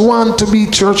just want to be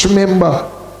church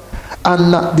member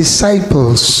and not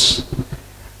disciples,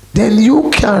 then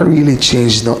you can't really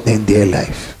change nothing in their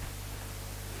life.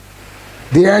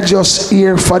 They are just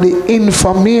here for the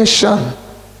information.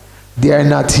 They are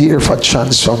not here for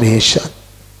transformation.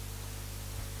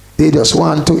 They just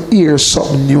want to hear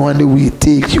something new and they will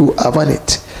take you up on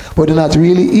it. But they're not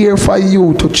really here for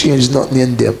you to change nothing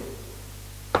in them.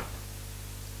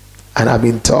 And I've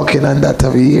been talking on that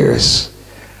for years.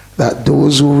 That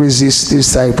those who resist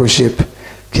discipleship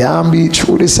can be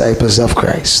true disciples of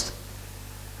Christ.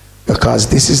 Because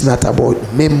this is not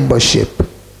about membership.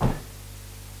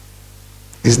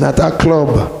 It's not a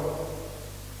club.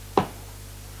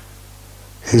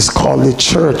 It's called the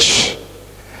church.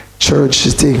 Church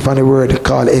is taken from the word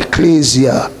called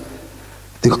ecclesia,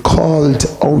 the called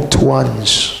out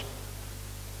ones.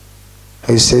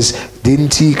 It says,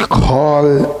 didn't he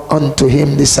call unto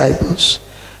him disciples?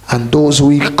 And those who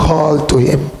he called to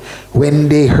him, when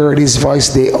they heard his voice,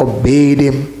 they obeyed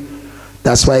him.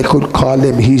 That's why he could call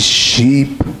them his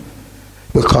sheep.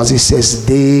 Because he says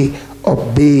they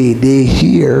obey, they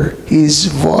hear his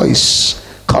voice.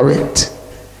 Correct?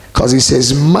 Because he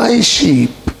says, my sheep,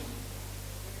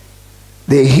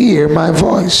 they hear my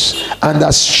voice. And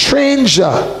a stranger,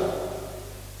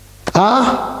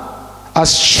 a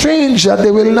stranger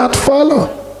they will not follow.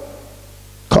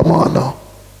 Come on now.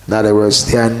 In other words,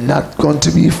 they are not going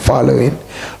to be following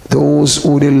those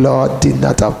who the Lord did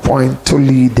not appoint to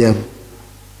lead them.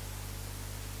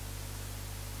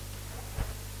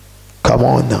 Come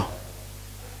on now.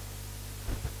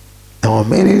 Now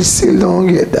many still don't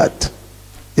get that.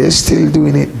 They're still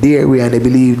doing it their way and they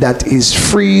believe that is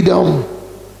freedom.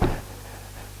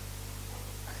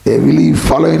 They believe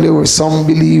following the word. Some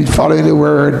believe following the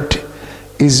word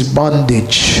is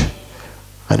bondage.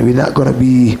 And we're not going to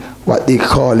be what they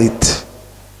call it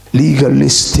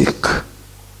legalistic.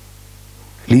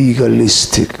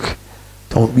 Legalistic.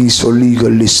 Don't be so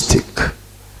legalistic.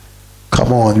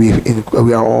 Come on,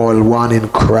 we are all one in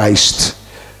Christ.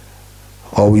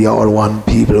 Or we are all one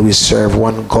people. We serve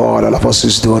one God. All of us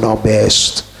is doing our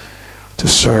best to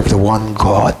serve the one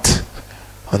God.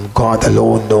 And God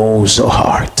alone knows our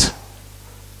heart.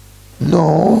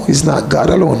 No, it's not God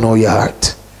alone know your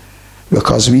heart.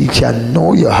 Because we can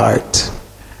know your heart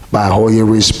by how you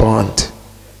respond.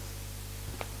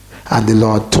 And the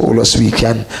Lord told us we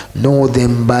can know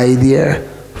them by their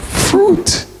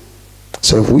fruit.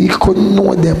 So if we couldn't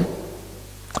know them,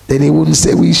 then he wouldn't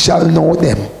say we shall know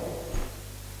them.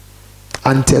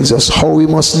 And tells us how we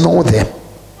must know them.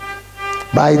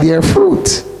 By their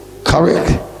fruit.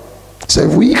 Correct? So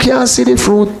if we can't see the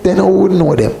fruit, then we would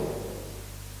know them.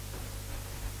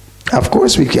 Of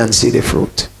course we can see the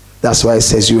fruit. That's why it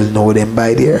says you will know them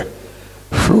by their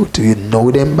fruit. You know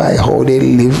them by how they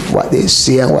live, what they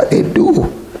say, and what they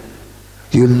do.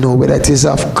 You know whether it is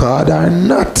of God or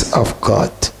not of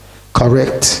God.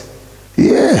 Correct?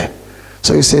 Yeah.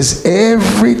 So he says,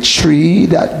 every tree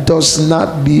that does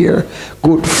not bear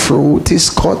good fruit is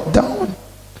cut down.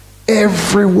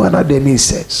 Every one of them, he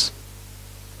says.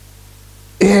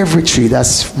 Every tree.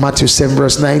 That's Matthew 7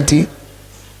 verse 19.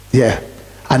 Yeah.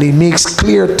 And he makes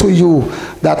clear to you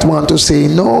that want to say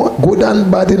no, good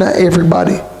and bad in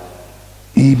everybody.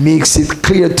 He makes it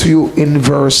clear to you in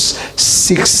verse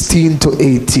 16 to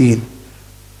 18.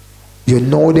 You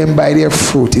know them by their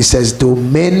fruit. He says, do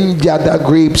men gather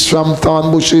grapes from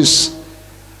thorn bushes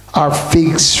or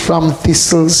figs from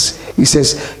thistles? He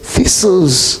says,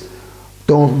 thistles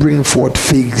don't bring forth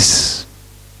figs,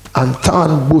 and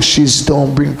thorn bushes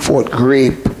don't bring forth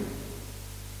grape.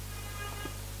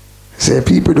 Say,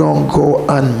 people don't go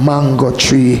on mango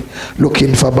tree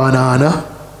looking for banana.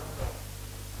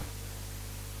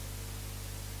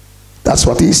 That's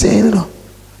what he's saying, you know.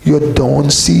 You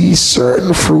don't see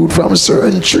certain fruit from a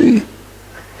certain tree.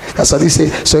 That's what he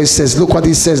says. So he says, look what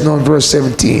he says now in verse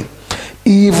 17.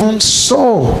 Even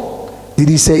so. Did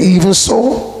he say even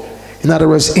so? In other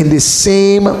words, in the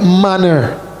same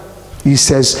manner, he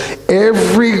says,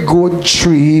 every good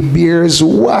tree bears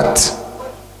what?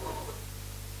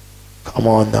 Come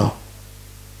on now.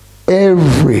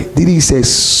 Every. Did he say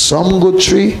some good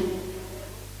tree?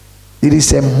 Did he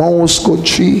say most good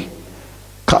tree?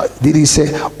 Did he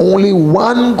say only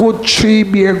one good tree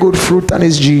bear good fruit, and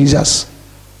it's Jesus?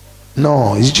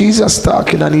 No, it's Jesus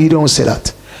talking, and he don't say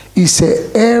that. He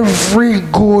said every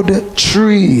good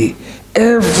tree,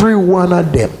 every one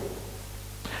of them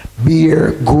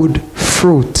bear good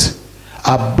fruit.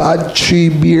 A bad tree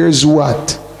bears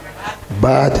what?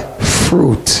 Bad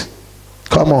fruit.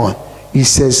 Come on. He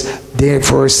says,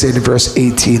 therefore said in verse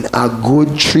 18, a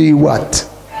good tree what?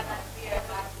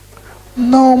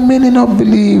 No, many not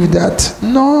believe that.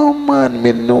 No, man,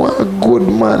 me know a good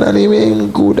man and he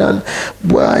ain't good, and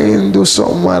boy, he do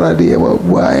something other day, but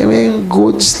boy, he ain't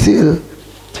good still.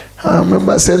 I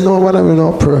remember saying, no, but I'm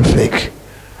not perfect.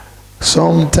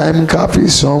 Sometime coffee,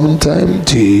 sometime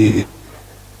tea.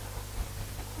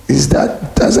 Does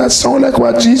that sound like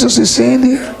what Jesus is saying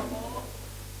here?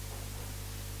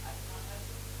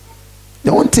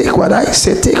 Don't take what I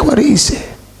say, take what he said.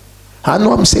 I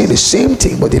know I'm saying the same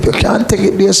thing, but if you can't take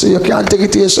it there, so you can't take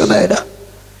it here, so neither.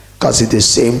 Because it's the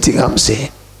same thing I'm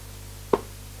saying.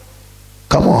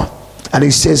 Come on. And he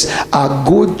says, a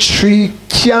good tree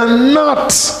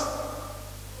cannot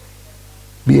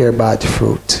bear bad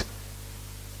fruit.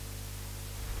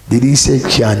 Did he say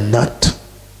cannot?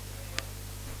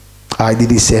 Or did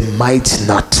he say might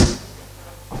not?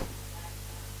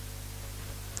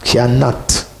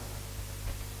 Cannot.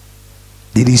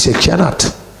 Did he say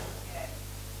cannot?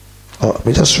 Oh,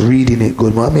 we're just reading it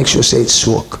good, but make sure say it's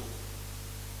soak.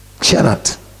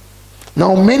 Cannot.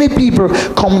 Now many people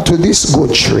come to this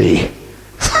good tree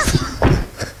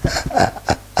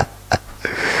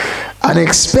and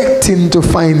expecting to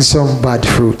find some bad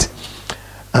fruit.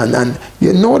 And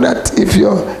you know that if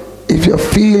you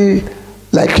feel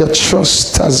like your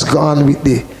trust has gone with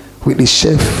the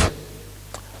chef,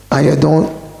 and you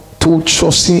don't too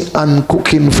trusting and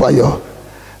cooking for you,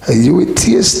 you will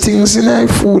taste things in your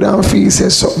food and feel say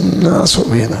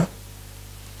something, you know.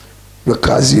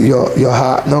 Because your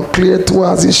heart not clear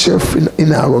towards the chef,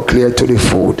 in our clear to the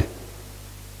food.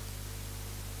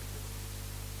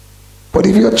 But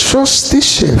if you trust the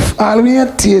chef, all when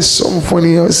you taste something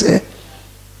funny, you say,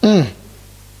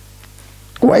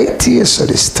 why taste so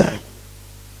this time?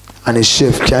 And the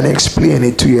chef can explain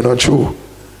it to you, not true.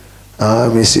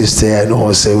 My sister, I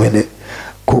know, say when they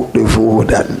cook the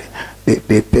food and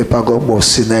the pepper go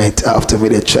bust in it after me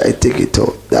they try to take it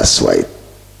out. That's why.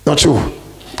 Not true.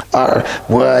 Or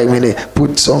why when they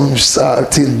put some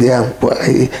salt in there,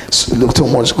 boy, look too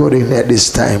much good in there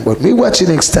this time. But me watch it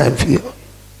next time for you.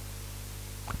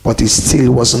 But it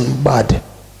still wasn't bad.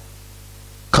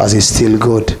 Because it's still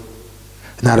good.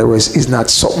 In other words, it's not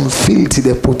something filthy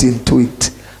they put into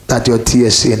it that you're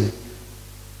tasting.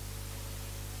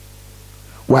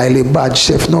 While a bad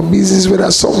chef no business with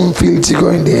that something filthy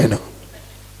going there, you know.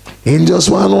 He just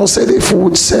want to say the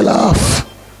food sell off.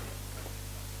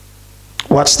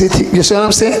 What's the thing? You see what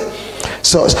I'm saying?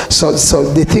 So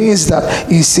the thing is that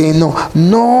he's saying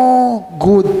no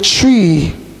good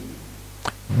tree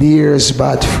bears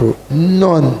bad fruit.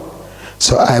 None.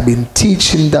 So I've been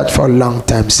teaching that for a long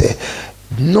time. Say,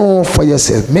 know for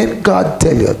yourself. May God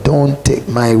tell you, don't take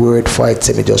my word for it.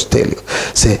 Say me just tell you.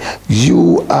 Say,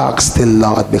 you ask the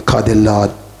Lord, because the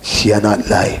Lord cannot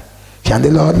lie. Can the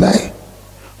Lord lie?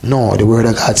 No, the word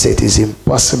of God said it is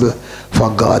impossible for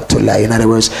God to lie. In other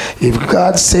words, if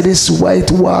God said this white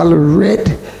wall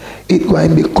red, it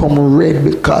going to become red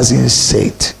because he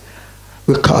said,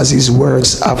 because his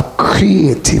words have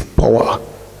creative power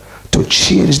to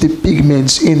change the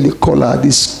pigments in the color of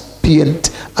this paint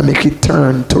and make it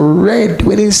turn to red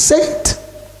when he said.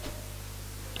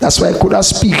 That's why I could have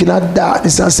speak in that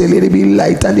darkness and say, let it be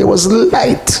light, and there was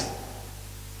light.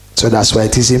 So that's why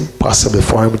it is impossible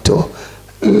for him to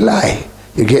lie.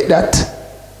 You get that?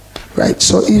 Right?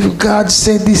 So if God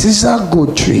said this is a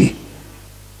good tree,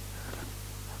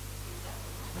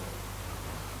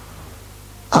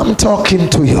 I'm talking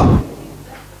to you.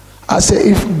 I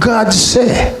say, if God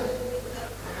said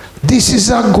this is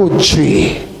a good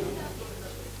tree,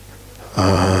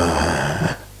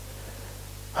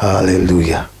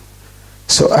 hallelujah.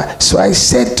 So I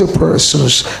said to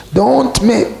persons, don't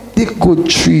make the good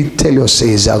tree tell you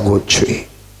say it's a good tree.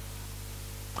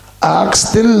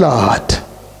 Ask the Lord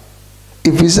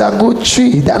if it's a good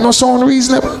tree. That not sound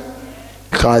reasonable.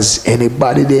 Because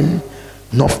anybody then,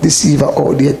 enough deceiver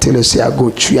out there tell you say a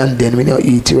good tree, and then when you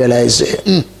eat you realize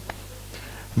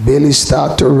belly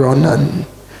start to run and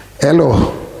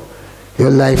hello, your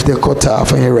life they cut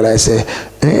off, and you realize say,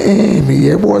 me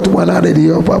hear about one of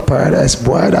the upper paradise,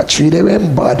 boy, that tree they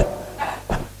went bad.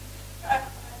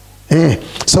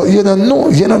 So you don't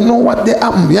know what they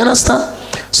happen. You understand?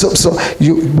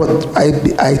 But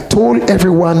I told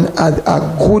everyone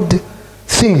a good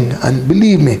thing, and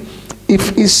believe me,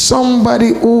 if it's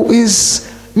somebody who is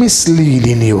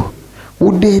misleading you,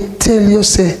 would they tell you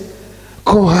say,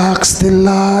 go ask the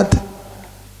Lord?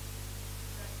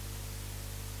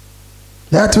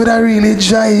 That's what I really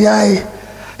dry eye.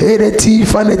 Hey, the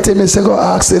thief and they tell me, say, go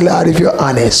ask the Lord if you're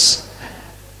honest.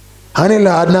 And the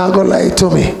Lord now go lie to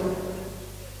me.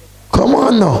 Come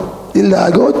on now. The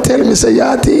Lord go tell me, say,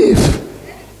 you're a thief.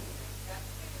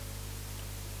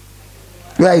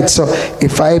 Right, so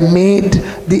if I made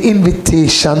the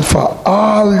invitation for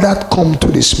all that come to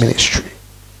this ministry,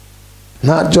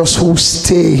 not just who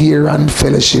stay here and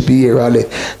fellowship here all the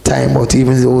time, but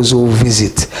even those who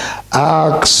visit,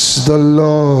 ask the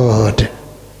Lord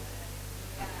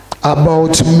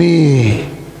about me.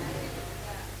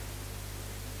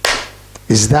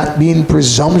 Is that being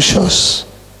presumptuous?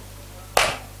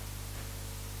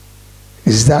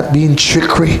 Is that being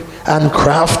trickery and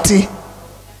crafty?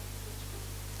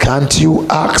 Can't you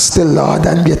ask the Lord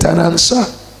and get an answer?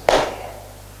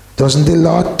 Doesn't the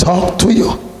Lord talk to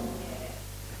you?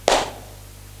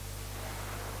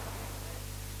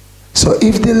 So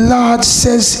if the Lord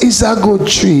says it's a good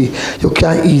tree, you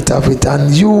can eat of it,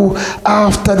 and you,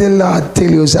 after the Lord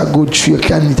tell you it's a good tree, you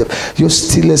can eat it, you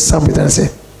still something and say,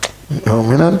 no,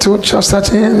 I'm not too trust that.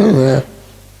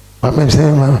 What I'm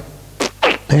saying,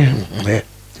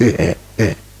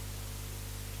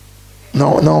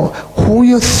 no, who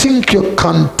you think you're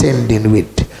contending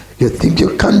with? You think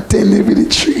you're contending with the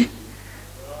tree?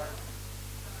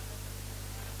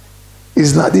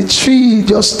 It's not the tree,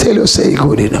 just tell you say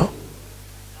good, you know.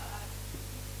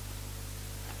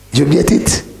 You get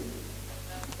it?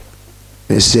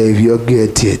 They say if you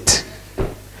get it.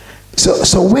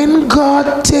 So when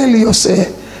God tell you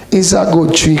say it's a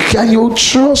good tree, can you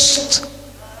trust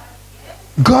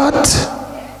God?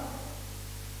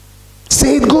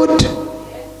 Say it good.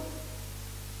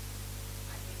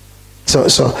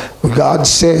 So God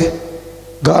said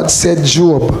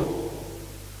Job,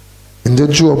 in the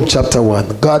Job chapter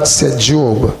 1, God said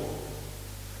Job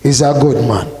is a good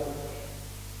man.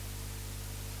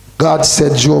 God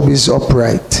said Job is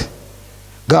upright.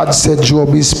 God said Job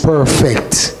is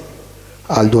perfect.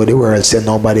 Although the world said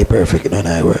nobody perfect in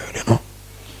that word, you know.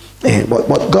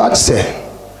 But God said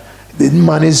the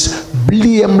man is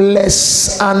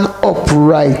blameless and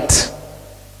upright,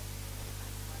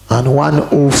 and one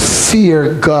who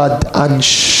fear God and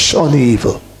shun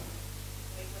evil.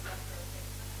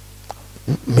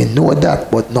 Me know that,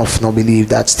 but no believe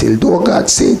that still. Though God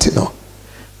said it, you know.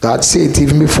 God said it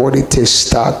even before the test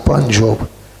start upon Job.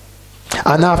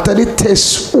 And after the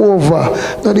test over,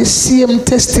 now the same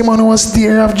testimony was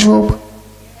there of Job.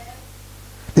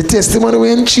 The testimony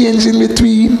went changing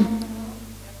between.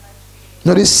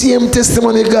 Now the same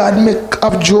testimony God make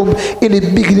of Job in the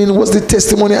beginning was the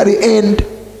testimony at the end.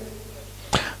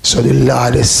 So the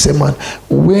Lord said, man,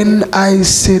 when I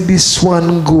say this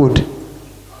one good,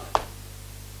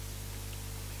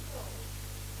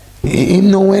 you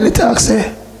know when it talks,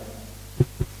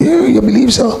 you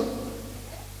believe so?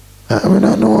 I mean,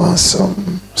 I know some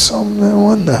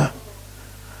wonder.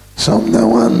 Some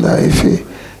wonder if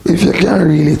you can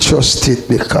really trust it,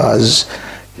 because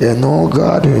You know,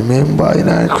 God, remember in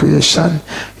our creation,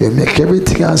 you make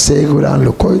everything and say good, and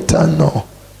look how it turn now.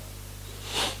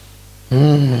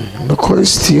 Look how it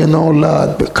stay now,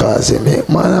 Lord, because you make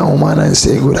man and woman and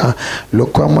say good, and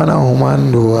look what man and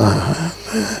woman do.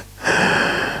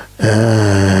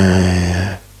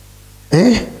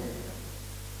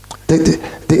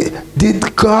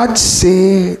 Did God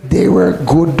say they were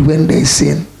good when they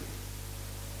sin?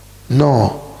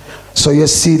 No. So you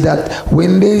see that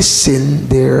when they sin,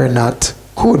 they're not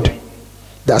good.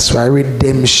 That's why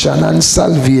redemption and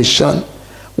salvation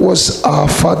was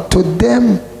offered to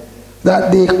them,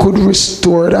 that they could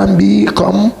restore and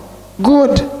become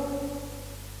good.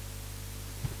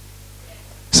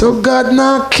 So God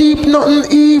now keep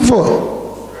nothing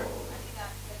evil.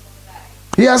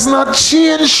 He has not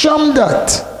changed from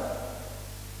that.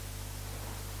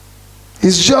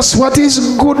 It's just what is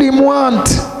good him want.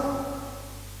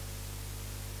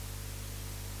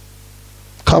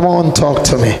 Come on, talk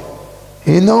to me.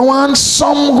 He don't want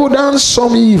some good and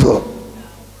some evil.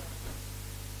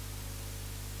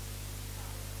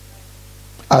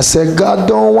 I said God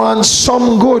don't want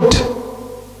some good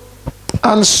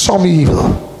and some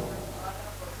evil.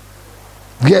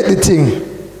 Get the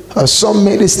thing. Some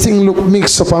make this thing look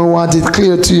mixed up and want it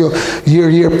clear to you. You're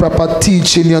here proper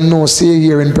teaching, you know, say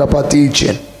you're in proper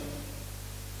teaching.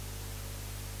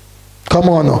 Come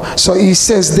on now. So he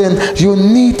says then you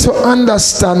need to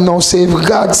understand now, say if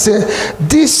God said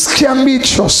this can be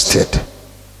trusted,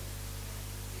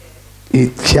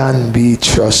 it can be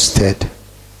trusted.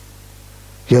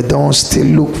 You don't still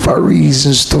look for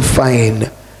reasons to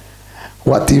find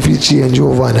what if it change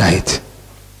overnight.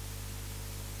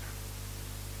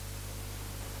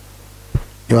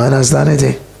 You understand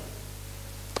anything?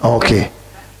 Okay.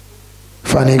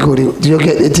 Funny good. Do you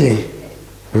get the thing?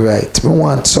 Right. We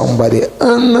want somebody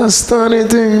understand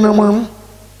anything, no man.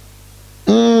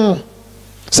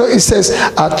 So it says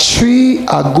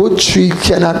a good tree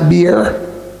cannot bear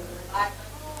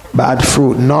bad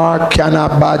fruit, nor can a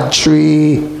bad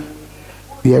tree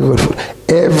bear good fruit.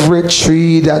 Every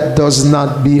tree that does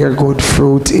not bear good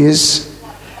fruit is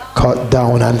cut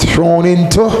down and thrown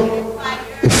into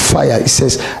the fire. It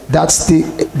says that's the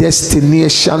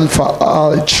destination for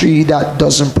all tree that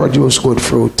doesn't produce good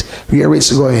fruit. Where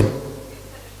it's going?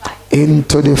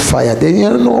 Into the fire. Then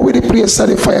you know where the place of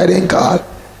the fire then called.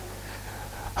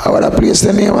 How would I place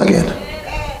the name again?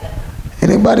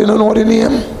 Anybody don't know the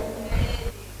name?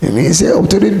 It means say up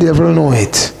to the devil know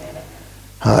it.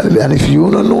 And if you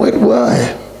don't know it,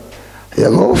 why? You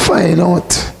go find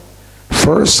out.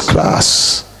 First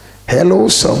class. Hello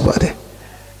somebody.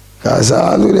 Because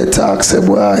all of the talk say,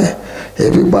 boy,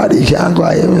 everybody can go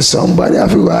heaven, somebody have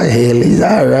to go hell. Is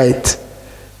alright.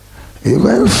 You're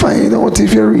going to find out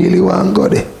if you really want to go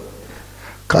there.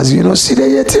 Because you don't see there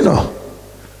yet, you know.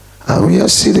 And when you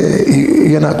see there,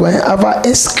 you're not going to have an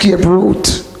escape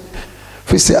route.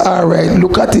 If you say, alright,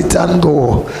 look at it and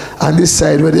go and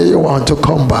decide whether you want to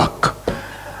come back.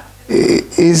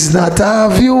 It's not a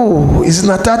view. It's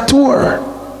not a tour.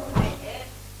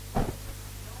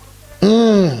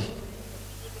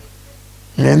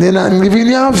 And then I'm giving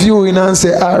you a view and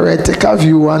say, alright, take a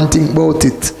view and think about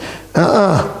it.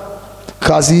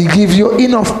 Because he gives you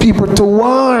enough people to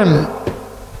warn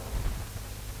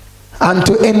and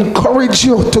to encourage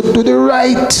you to do the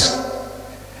right.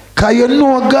 Because you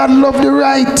know God loves the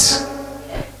right.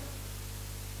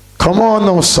 Come on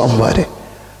now, somebody.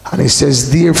 And he says,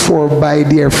 therefore, by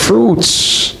their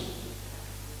fruits,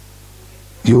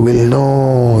 you will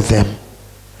know them.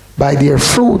 By their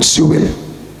fruits, you will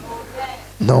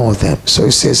know them. So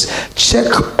he says, check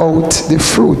out the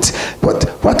fruit. But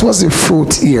what was the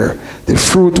fruit here? The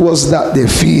fruit was that they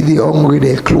feed the hungry,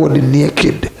 they clothe the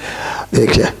naked.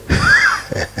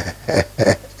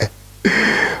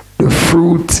 The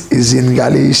fruit is in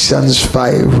Galatians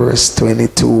 5 verse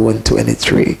 22 and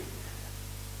 23.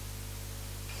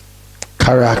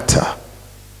 Character.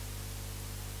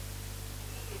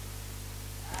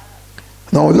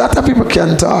 Now a lot of people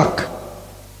can talk,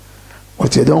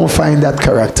 but you don't find that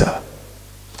character.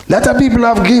 A lot of people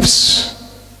have gifts.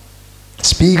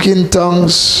 Speak in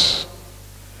tongues,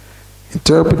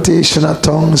 interpretation of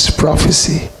tongues,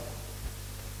 prophecy.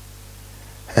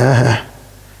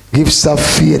 Gifts of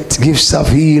faith, gifts of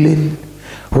healing,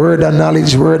 word of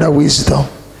knowledge, word of wisdom,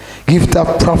 gift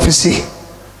of prophecy,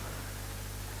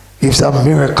 gifts of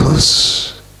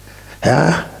miracles.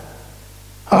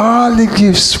 All the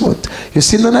gifts. What? You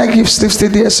see none of the gifts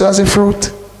listed there so as a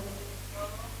fruit?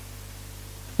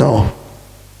 No.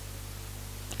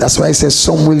 That's why it says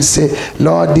some will say,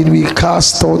 Lord, did we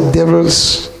cast out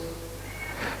devils?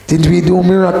 Didn't we do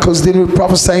miracles? Didn't we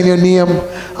prophesy in your name?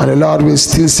 And the Lord will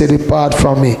still say, depart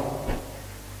from me.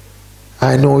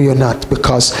 I know you're not.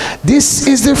 Because this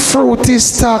is the fruit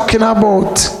he's talking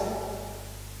about.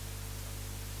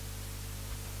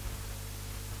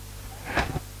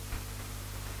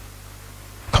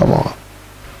 Come on.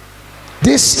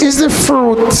 This is the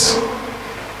fruit.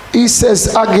 He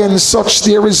says, against such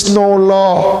there is no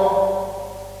law.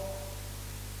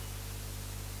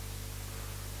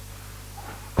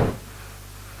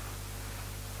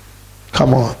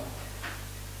 Come on.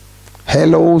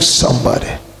 Hello,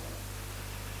 somebody.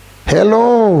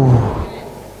 Hello.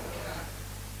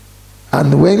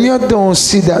 And when you don't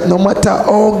see that, no matter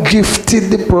how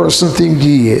gifted the person thinks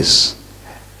he is,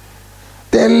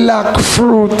 they lack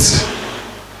fruit.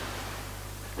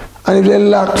 And if they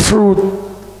lack fruit,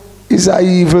 it's an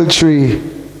evil tree.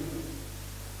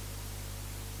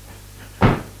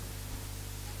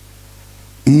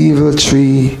 Evil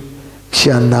tree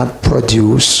cannot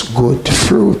produce good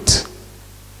fruit.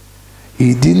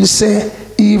 He didn't say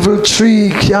evil tree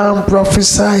can't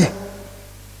prophesy.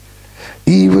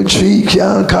 Evil tree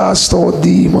can't cast out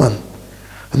demon.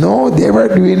 No, they were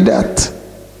doing that.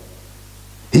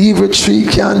 Evil tree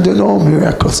can't do no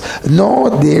miracles. No,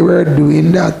 they were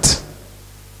doing that.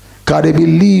 God, they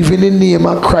believe in the name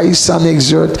of Christ and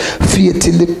exert faith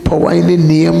in the power in the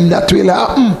name that will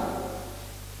happen.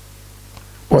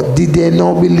 But did they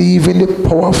not believe in the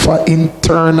power for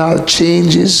internal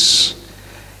changes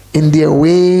in their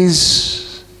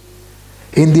ways,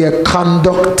 in their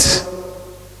conduct,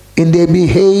 in their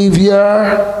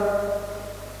behavior?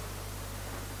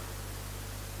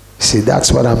 See,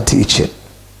 that's what I'm teaching.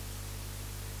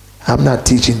 I'm not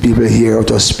teaching people here how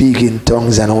to speak in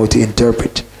tongues and how to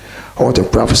interpret, how to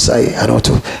prophesy and how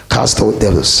to cast out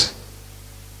devils.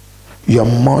 You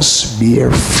must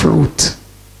bear fruit.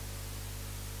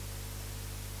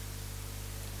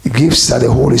 The gifts of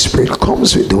the Holy Spirit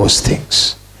comes with those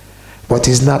things. But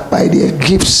it's not by their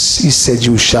gifts, he said,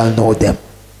 you shall know them.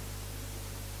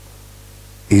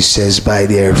 He says, by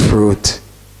their fruit.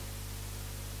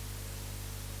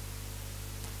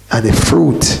 And the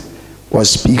fruit was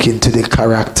speaking to the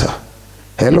character.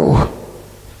 Hello.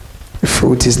 The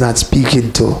fruit is not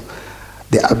speaking to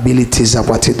the abilities of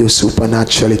what to do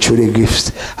supernaturally through the gifts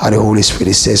of the Holy Spirit.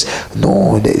 It says,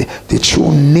 no, the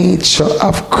true nature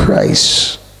of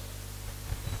Christ,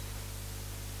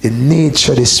 the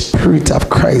nature, the Spirit of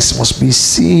Christ must be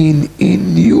seen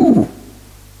in you.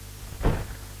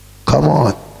 Come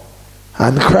on.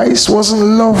 And Christ wasn't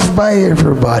loved by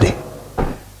everybody.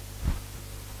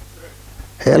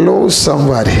 Hello,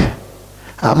 somebody.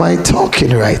 Am I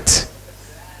talking right?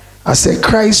 I said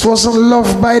Christ wasn't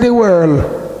loved by the world.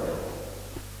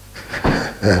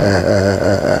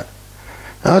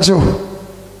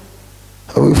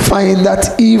 We find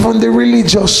that even the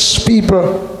religious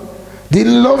people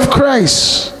didn't love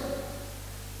Christ.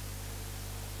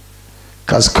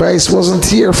 Because Christ wasn't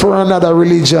here for another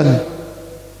religion.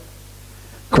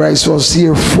 Christ was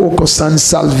here focused on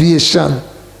salvation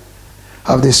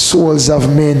of the souls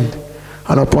of men,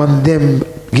 and upon them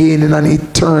gaining an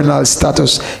eternal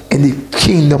status in the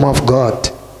kingdom of God,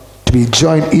 to be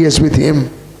joint heirs with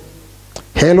him.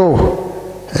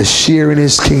 Hello, a share in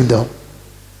his kingdom.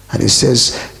 And he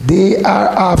says they are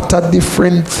after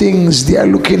different things. They are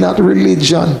looking at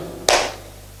religion.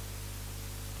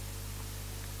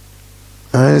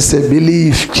 And I say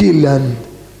believe kill and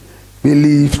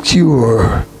believe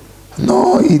cure.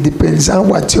 No, it depends on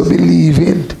what you believe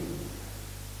in.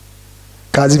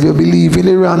 Because if you believe in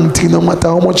the wrong thing, no matter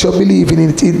how much you believe in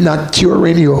it, it's not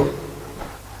curing you.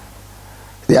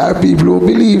 There are people who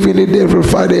believe in the devil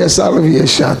for their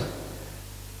salvation.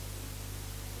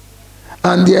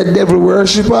 And they are devil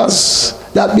worshippers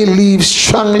that believe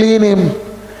strongly in him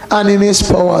and in his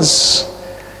powers.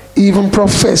 Even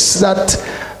profess that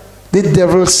the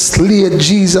devil slayed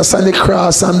Jesus on the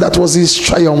cross and that was his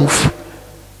triumph.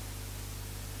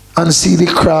 And see the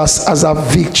cross as a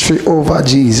victory over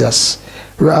Jesus,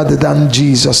 rather than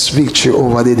Jesus' victory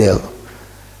over the devil.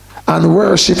 And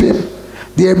worship him.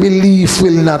 Their belief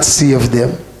will not save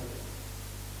them.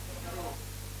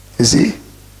 You see?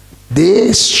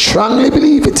 They strongly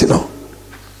believe it, you know.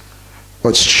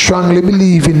 But strongly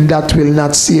believing that will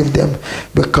not save them.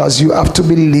 Because you have to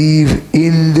believe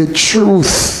in the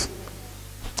truth.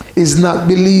 Is not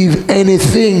believe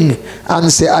anything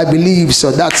and say, I believe,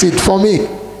 so that's it for me.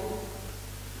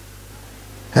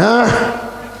 Huh?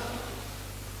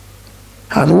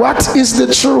 And what is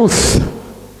the truth?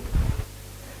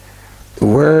 The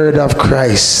word of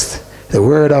Christ, the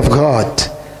word of God.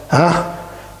 Huh?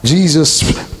 Jesus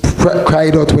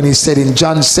cried out when he said in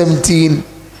John 17,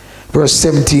 Verse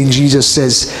 17, Jesus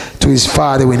says to his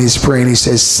Father when he's praying, he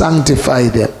says, sanctify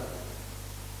them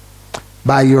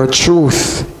by your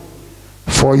truth,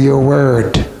 for your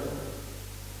word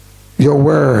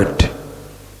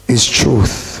is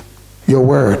truth. Your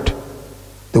word,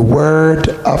 the word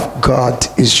of God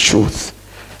is truth.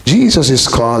 Jesus is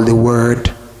called the word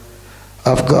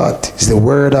of God. It's the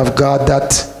word of God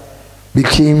that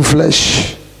became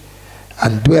flesh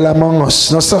and dwell among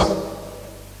us. No, sir.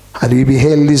 And we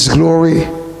beheld his glory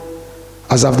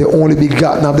as of the only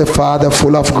begotten of the Father,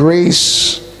 full of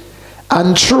grace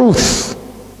and truth.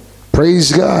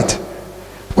 Praise God.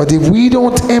 But if we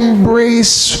don't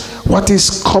embrace what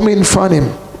is coming from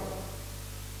him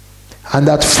and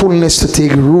that fullness to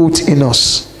take root in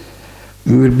us,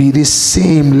 we will be the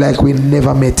same like we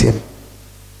never met him.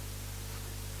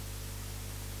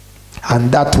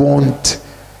 And that won't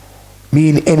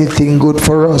mean anything good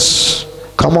for us.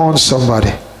 Come on,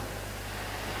 somebody.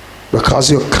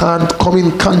 Because you can't come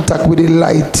in contact with the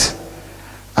light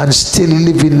and still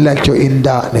living like you're in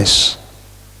darkness.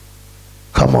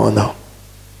 Come on now.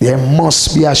 There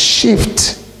must be a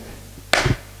shift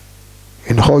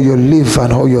in how you live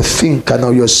and how you think and how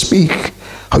you speak,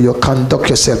 how you conduct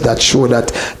yourself, that show that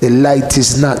the light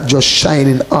is not just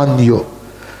shining on you,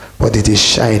 but it is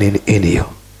shining in you.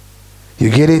 You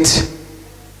get it?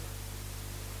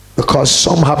 Because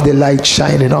some have the light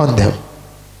shining on them,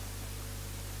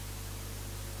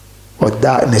 but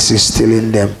darkness is still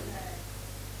in them.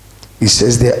 He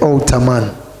says the outer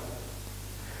man,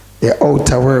 the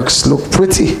outer works look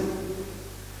pretty,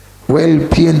 well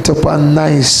painted up and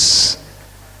nice.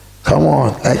 Come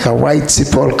on, like a white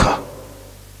sepulchre.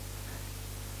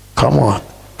 Come on.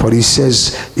 But he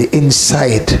says the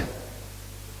inside,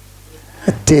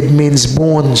 dead men's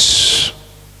bones,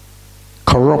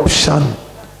 corruption,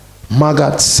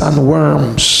 maggots and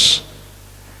worms.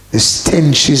 The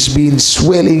stench is being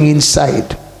swelling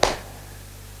inside.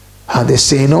 And they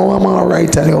say, no, I'm all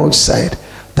right on the outside.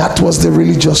 That was the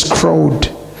religious crowd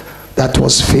that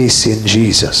was facing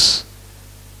Jesus,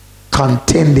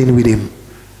 contending with him,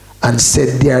 and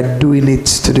said they are doing it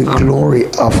to the glory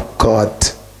of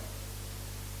God.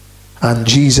 And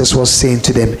Jesus was saying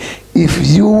to them, if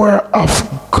you were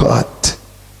of God,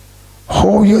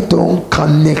 how you don't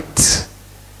connect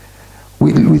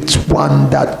with one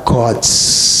that God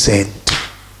sent?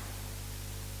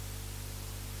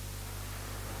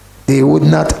 They would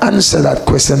not answer that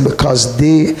question because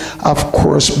they, of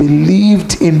course,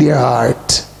 believed in their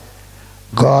heart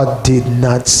God did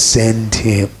not send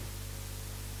him.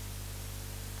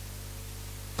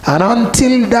 And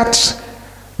until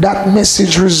that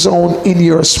message resound in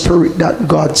your spirit that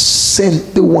God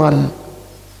sent the one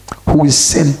who is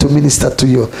sent to minister to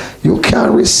you, you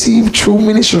can't receive true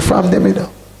ministry from them, you know,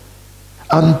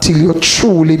 until you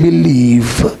truly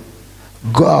believe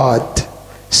God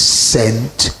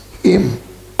sent him.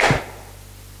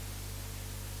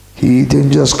 He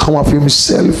didn't just come of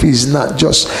himself. He's not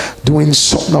just doing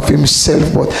something of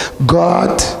himself, but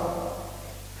God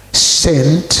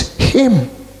sent him.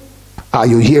 Are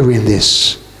you hearing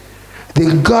this?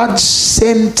 The God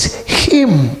sent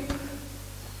him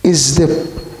is the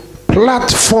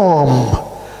platform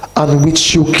on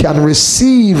which you can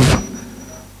receive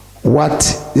what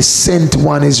the sent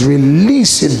one is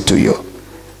releasing to you.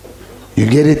 You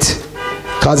get it?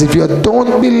 Because if you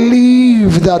don't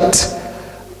believe that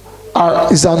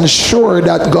or is unsure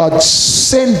that God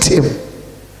sent him,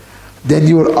 then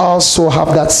you will also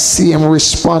have that same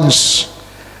response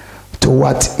to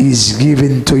what is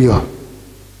given to you.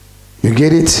 You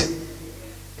get it?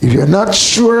 If you're not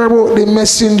sure about the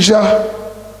messenger,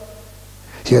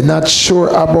 you're not sure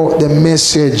about the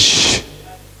message,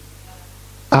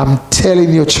 I'm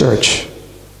telling you, church,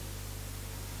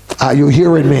 are you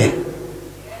hearing me?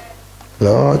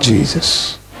 Lord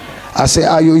Jesus. I say,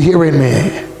 are you hearing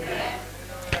me?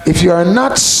 If you are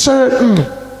not certain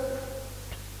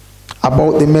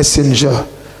about the messenger,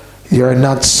 you're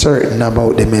not certain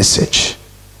about the message.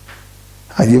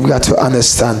 And you've got to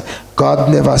understand,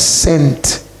 God never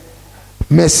sent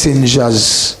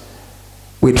messengers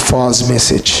with false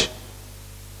message.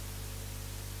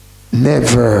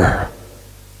 Never.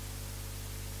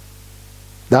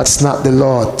 That's not the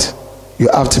Lord. You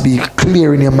have to be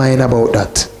clear in your mind about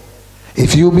that.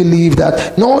 If you believe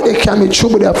that, no, it can be true,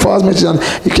 but they're false messages,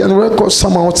 and it can work out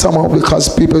somehow,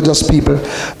 because people just people,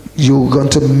 you're going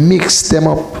to mix them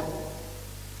up,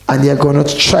 and you're going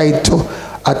to try to,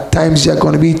 at times you're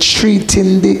going to be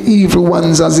treating the evil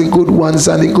ones as the good ones,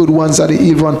 and the good ones are the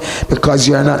evil ones, because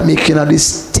you're not making a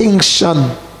distinction.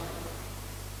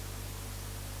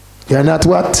 You're not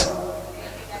what?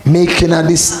 making a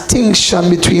distinction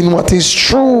between what is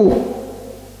true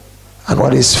and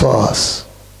what is false.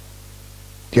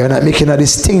 You're not making a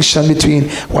distinction between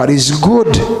what is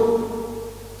good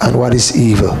and what is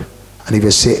evil. And if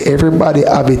you say everybody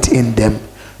have it in them,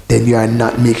 then you are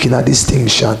not making a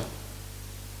distinction.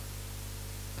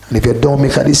 And if you don't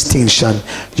make a distinction,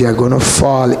 you are going to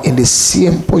fall in the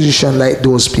same position like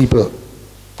those people.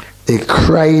 They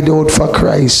cried out for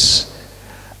Christ,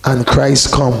 and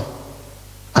Christ come,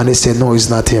 and they said, no, it's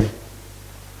not him.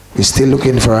 We're still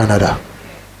looking for another.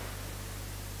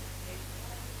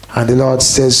 And the Lord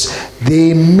says,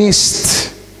 they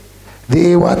missed.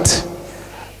 They what?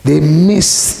 They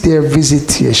missed their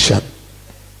visitation.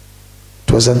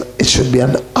 It should be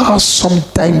an awesome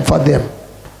time for them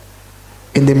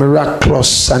in the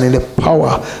miraculous and in the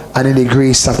power and in the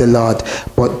grace of the Lord.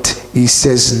 But he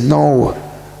says, no,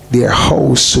 their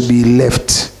house will be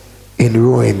left in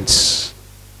ruins.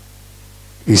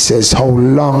 He says, how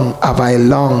long have I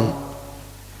longed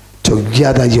to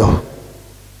gather you?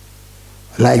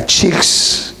 Like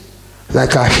chicks,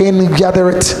 like a hen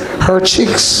gathereth her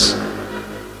chicks,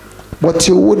 but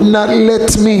you would not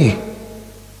let me.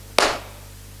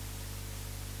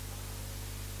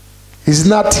 It's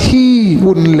not he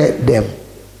wouldn't let them.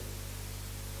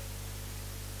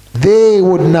 They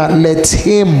would not let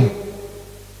him.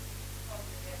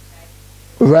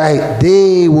 Right,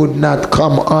 they would not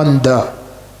come under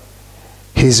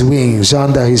his wings,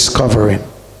 under his covering,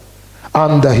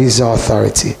 under his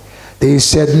authority. They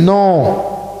said,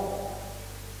 no,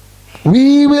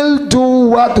 we will do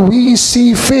what we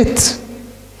see fit.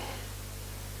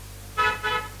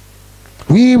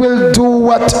 We will do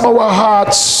what our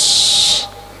hearts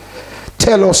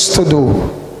tell us to do.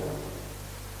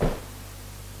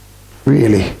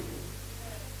 Really?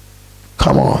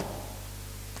 Come on.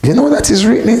 You know that is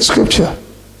written in scripture.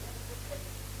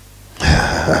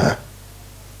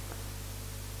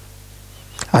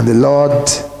 And the Lord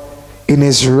in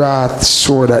his wrath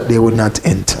swore that they would not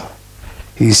enter.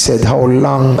 He said, how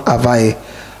long have I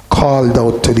called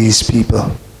out to these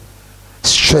people,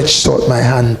 stretched out my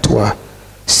hand to a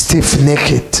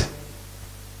stiff-necked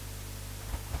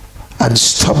and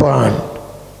stubborn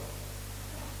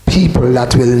people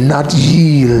that will not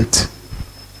yield.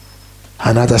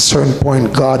 And at a certain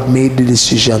point, God made the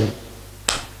decision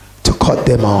to cut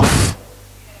them off.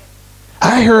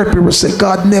 I heard people say,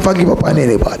 God never give up on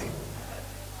anybody.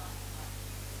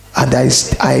 And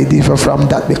I differ from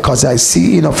that because I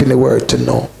see enough in the word to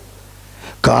know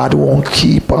God won't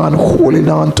keep on holding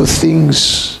on to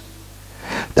things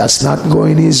that's not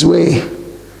going his way.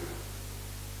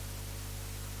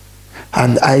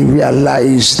 And I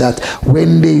realized that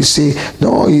when they say,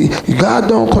 no, God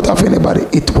don't cut off anybody,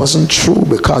 it wasn't true,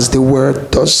 because the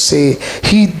word does say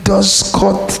he does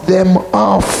cut them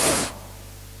off.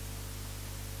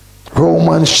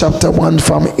 Romans chapter 1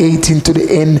 from 18 to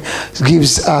the end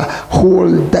gives a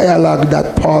whole dialogue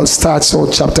that Paul starts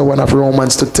out chapter 1 of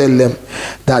Romans to tell them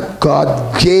that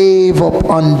God gave up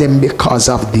on them because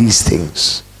of these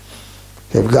things.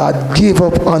 If God gave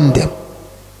up on them,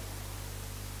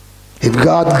 if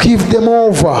God give them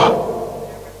over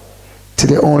to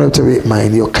the own ultimate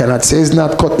mind, you cannot say it's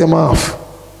not cut them off.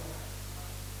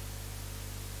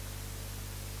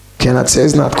 Cannot say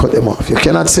it's not cut them off. You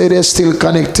cannot say they're still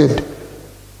connected,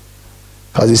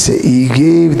 because he said he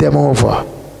gave them over.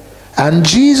 And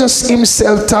Jesus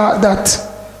himself taught that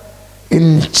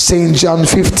in St. John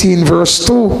 15 verse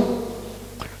 2.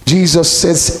 Jesus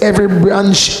says, every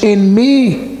branch in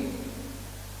me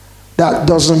that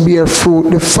doesn't bear fruit,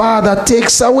 the Father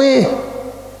takes away.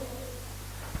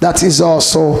 That is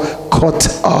also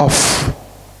cut off.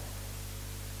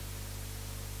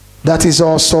 That is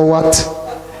also what?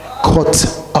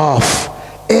 Cut off.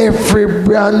 Every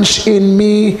branch in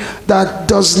me that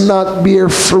does not bear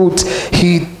fruit,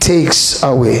 he takes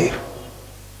away.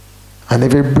 And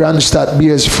every branch that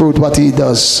bears fruit, what he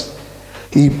does,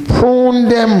 he prune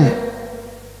them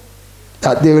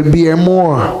that they will bear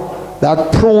more.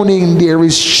 That pruning there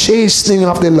is chastening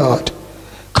of the Lord,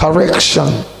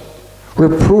 correction,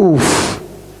 reproof,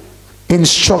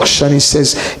 instruction. He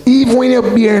says, even when you're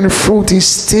bearing fruit, he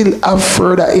still have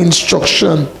further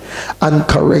instruction and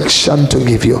correction to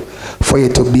give you for you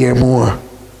to bear more.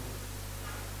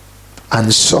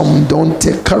 And some don't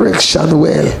take correction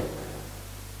well.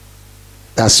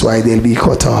 That's why they'll be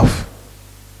cut off.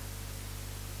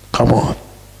 Come on.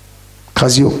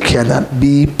 Because you cannot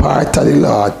be part of the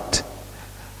Lord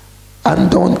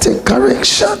and don't take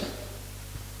correction.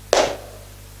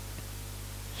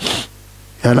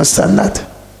 You understand that?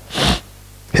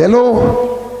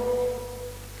 Hello?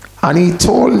 And he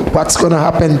told what's going to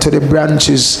happen to the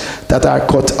branches that are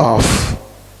cut off.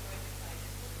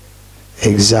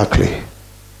 Exactly.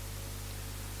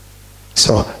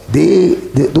 So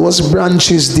those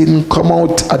branches didn't come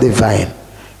out of the vine.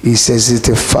 He says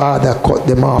that the Father cut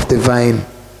them off the vine.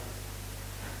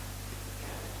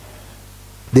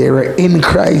 They were in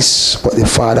Christ, but the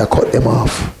Father cut them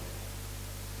off.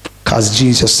 Because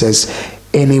Jesus says,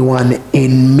 anyone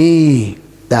in me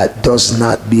that does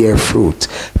not bear fruit,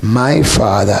 my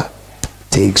Father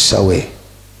takes away.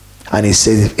 And he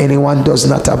says, if anyone does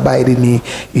not abide in me,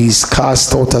 he is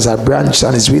cast out as a branch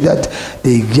and is withered.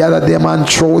 They gather them and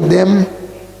throw them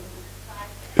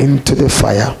into the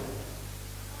fire,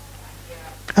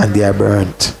 and they are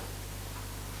burnt.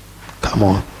 Come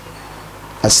on.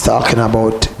 That's talking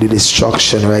about the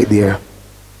destruction right there.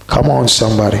 Come on,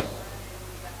 somebody.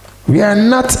 We are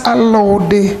not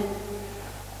allowed. We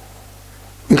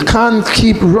can't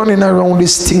keep running around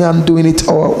this thing and doing it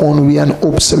our own way and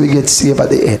hope so we get saved at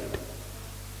the end.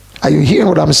 Are you hearing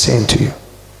what I'm saying to you?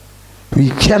 We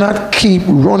cannot keep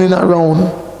running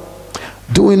around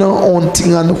doing our own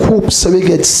thing and hope so we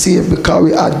get saved because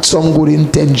we had some good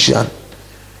intention.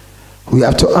 We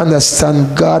have to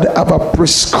understand God have a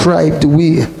prescribed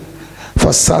way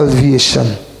for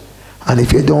salvation. And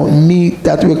if you don't meet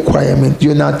that requirement,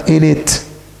 you're not in it.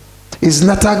 It's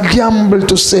not a gamble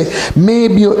to say,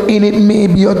 maybe you're in it,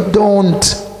 maybe you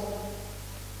don't.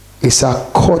 It's a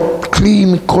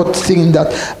clean cut thing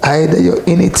that either you're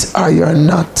in it or you're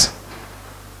not.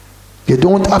 You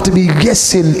don't have to be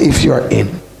guessing if you're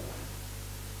in.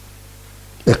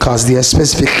 Because there's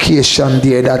specification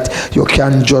there that you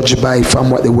can judge by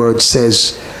from what the word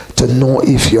says to know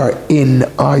if you're in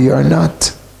or you're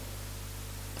not.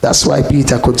 That's why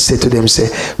Peter could say to them, say,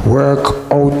 work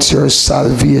out your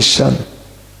salvation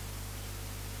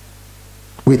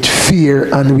with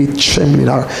fear and with trembling.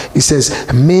 Or he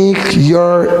says, make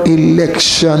your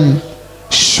election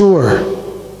sure.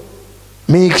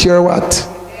 Make your what?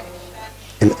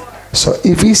 So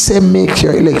if he say make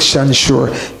your election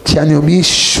sure, can you be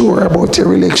sure about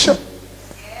your election?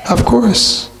 Of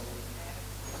course.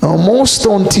 Now most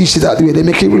don't teach it that way. They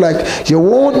make it like you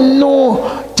won't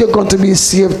know you're going to be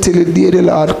saved till the day the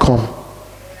Lord come.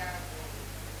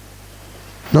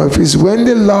 Now if it's when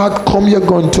the Lord come you're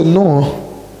going to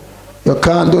know, you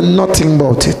can't do nothing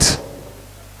about it.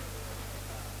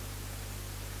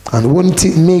 And wouldn't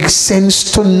it make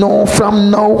sense to know from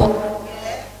now?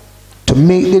 To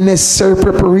make the necessary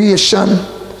preparation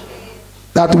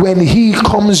that when he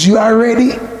comes you are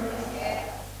ready?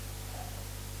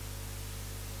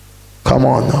 Come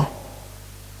on now.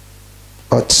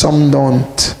 But some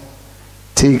don't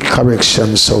take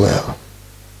correction so well.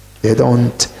 They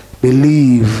don't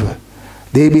believe.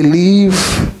 They believe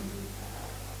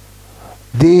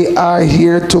they are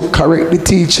here to correct the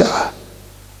teacher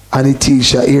and the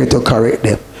teacher here to correct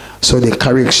them. So the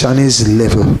correction is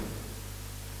level.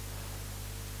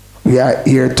 We are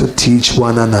here to teach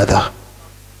one another.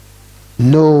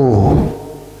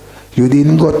 No, you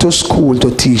didn't go to school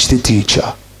to teach the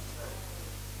teacher.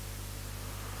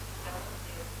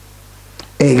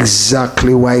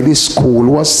 Exactly why the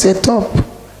school was set up.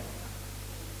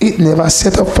 It never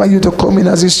set up for you to come in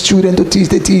as a student to teach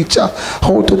the teacher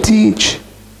how to teach.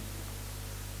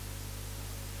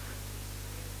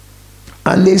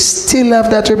 And they still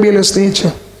have that rebellious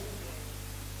nature.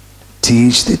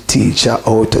 Teach the teacher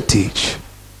how to teach.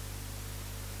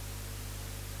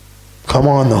 Come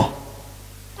on now.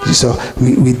 So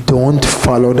we don't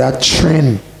follow that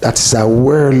trend. That is a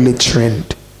worldly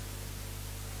trend.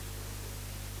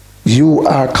 You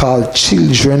are called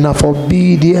children of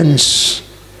obedience.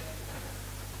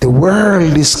 The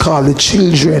world is called the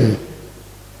children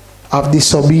of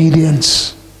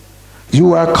disobedience.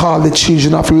 You are called the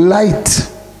children of light.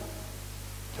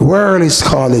 The world is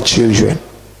called the children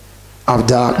of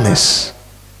darkness.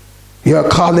 You are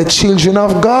called the children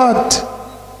of God.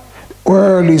 The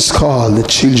world is called the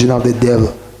children of the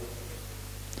devil.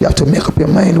 You have to make up your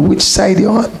mind which side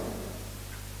you're on.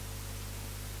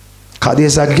 Because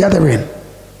there's a gathering.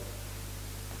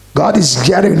 God is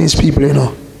gathering his people, you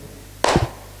know.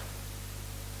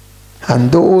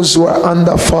 And those who are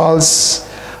under false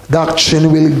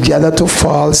doctrine will gather to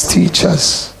false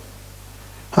teachers.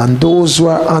 And those who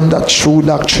are under true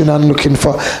doctrine and looking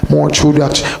for more true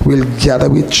doctrine will gather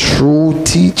with true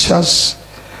teachers.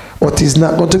 But it's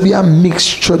not going to be a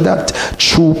mixture that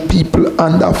true people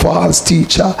under false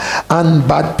teacher and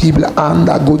bad people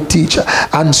under good teacher.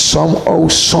 And somehow,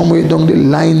 somewhere down the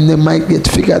line, they might get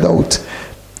figured out.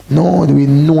 No, we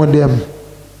know them.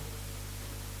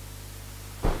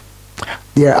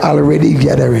 They are already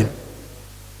gathering.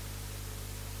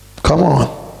 Come on.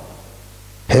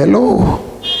 Hello.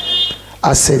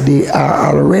 I said they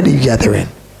are already gathering.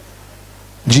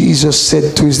 Jesus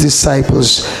said to his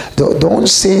disciples, don't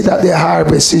say that the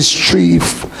harvest is 3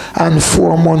 and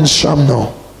 4 months from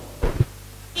now.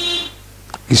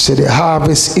 He said the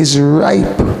harvest is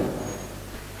ripe.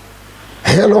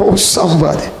 Hello,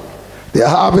 somebody. The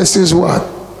harvest is what?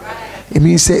 It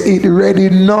means say it ready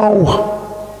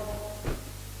now.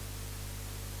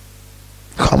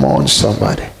 Come on,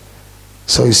 somebody.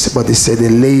 So he said, but he said the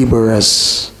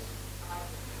laborers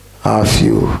are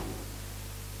few.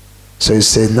 So he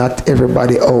said, not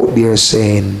everybody out there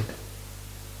saying,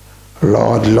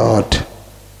 Lord, Lord,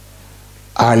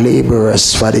 are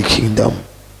laborers for the kingdom.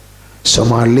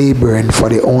 Some are laboring for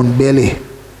their own belly.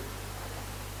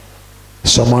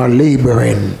 Some are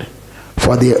laboring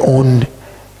for their own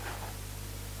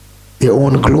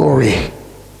glory.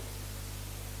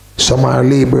 Some are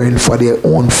laboring for their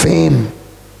own fame,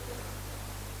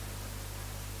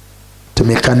 to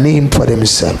make a name for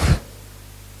themselves.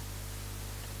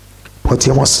 But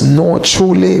you must know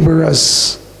true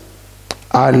laborers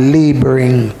are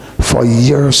laboring for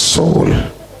your soul.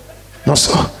 No,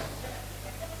 sir.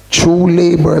 True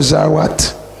laborers are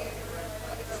what?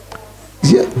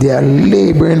 Yeah, they are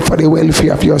laboring for the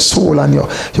welfare of your soul, and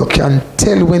you can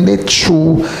tell when they're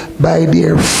true by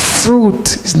their fruit.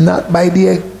 It's not by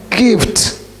their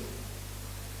gift.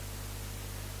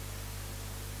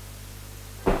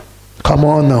 Come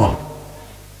on now.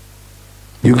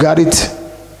 You got it?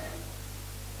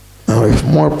 Now, if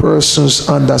more persons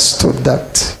understood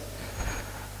that,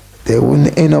 they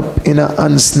wouldn't end up in a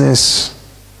honestness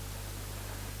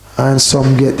and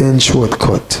some get then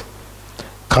shortcut.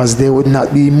 Because they would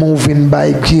not be moving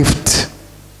by gift.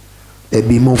 They'd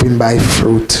be moving by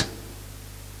fruit.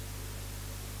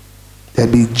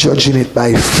 They'd be judging it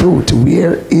by fruit.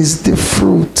 Where is the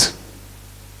fruit?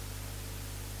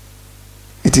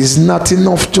 It is not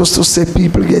enough just to say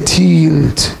people get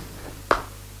healed.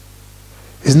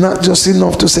 It's not just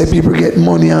enough to say people get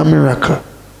money and miracle.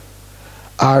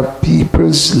 Are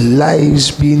people's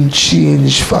lives being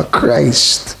changed for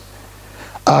Christ?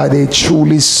 Are they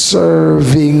truly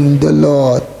serving the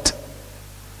Lord?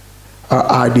 Or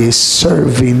are they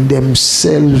serving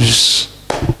themselves?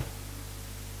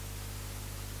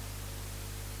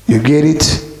 You get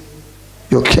it?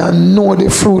 You can know the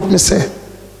fruit, me say.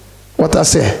 What I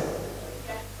say?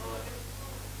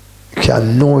 You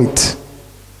can know it.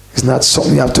 It's not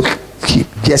something you have to keep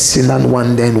guessing and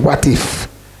wondering, what if?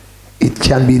 It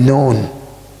can be known.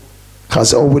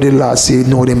 Because over the Lord say,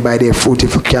 know them by their fruit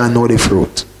if you can't know the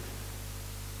fruit.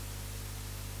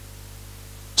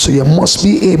 So you must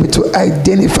be able to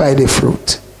identify the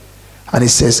fruit. And it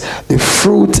says, the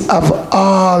fruit have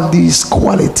all these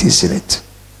qualities in it.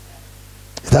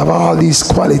 It have all these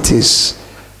qualities.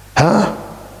 Huh?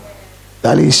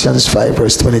 Galatians 5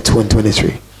 verse 22 and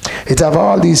 23. It have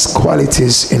all these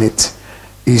qualities in it.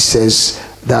 He says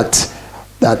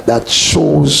that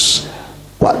shows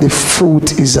what the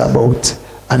fruit is about.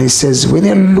 And he says when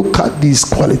you look at these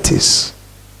qualities,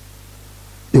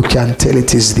 you can tell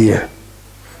it is there.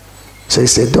 So he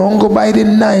said, don't go by the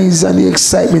noise and the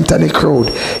excitement and the crowd.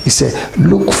 He said,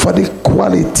 look for the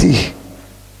quality.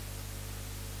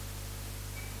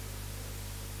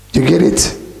 You get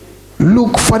it?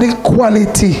 Look for the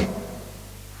quality.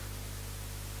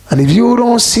 And if you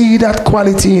don't see that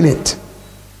quality in it,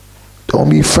 don't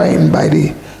be frightened by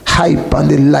the hype and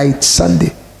the lights and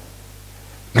the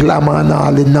glamour and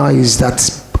all the noise,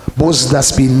 that's buzz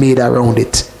that's been made around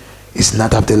it. It's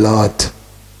not of the Lord.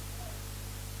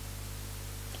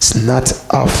 It's not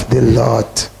of the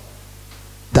Lord.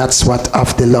 That's what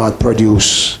of the Lord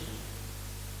produce.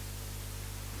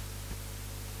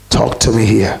 Talk to me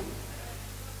here.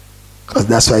 Because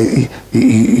that's why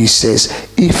he says,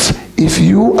 if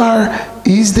you are,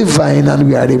 he's the vine and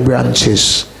we are the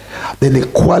branches, then the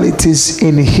qualities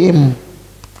in him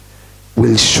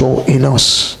will show in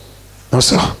us. No,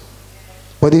 sir.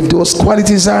 But if those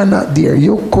qualities are not there,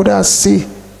 you could have see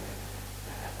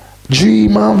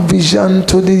dream and vision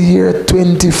to the year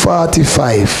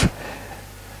 2045.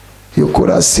 You could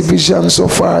have see vision so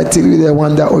far till you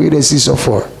wonder how you see so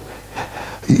far.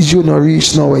 You not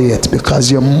reach nowhere yet,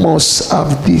 because you must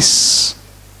have this.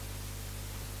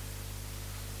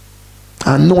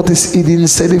 And notice it didn't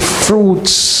say the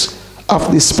fruits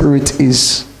of the Spirit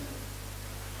is.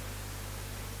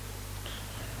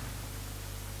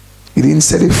 It didn't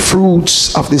say the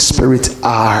fruits of the Spirit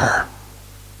are.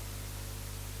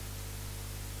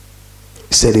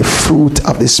 It said the fruit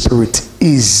of the Spirit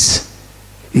is.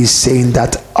 He's saying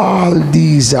that all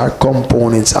these are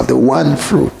components of the one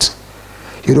fruit.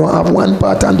 You don't have one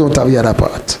part and don't have the other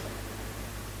part.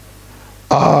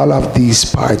 all of these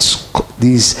parts,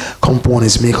 these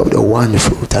components make up the one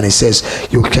fruit. And it says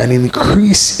you can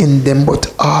increase in them,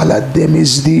 but all of them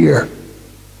is there.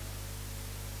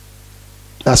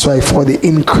 That's why for the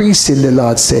increase in the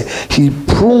Lord say he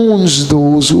prunes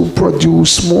those who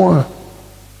produce more.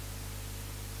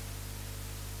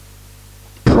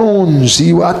 Prunes,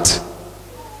 he what?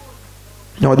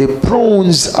 Now the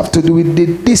prunes have to do with the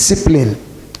discipline,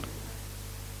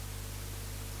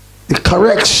 the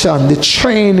correction, the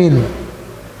training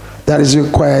that is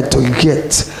required to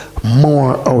get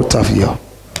more out of you,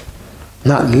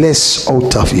 not less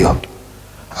out of you,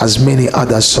 as many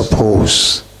others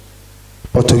suppose,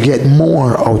 but to get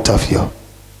more out of you.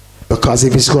 Because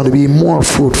if it's going to be more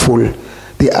fruitful,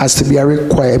 there has to be a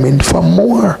requirement for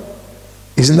more.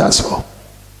 Isn't that so?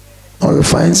 Now you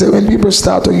find that when people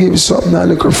start to give something, a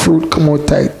little fruit come out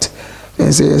tight,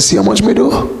 and say, see how much me do?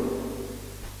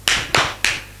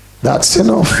 That's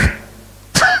enough.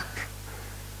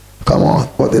 Come on.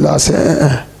 But the Lord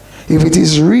said, if it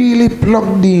is really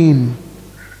plugged in,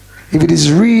 if it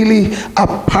is really a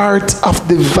part of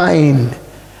the vine,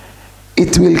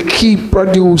 it will keep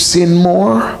producing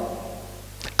more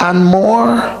and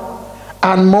more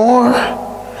and more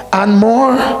and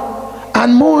more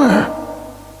and more.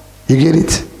 You get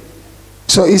it?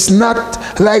 So it's not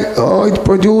like, oh, it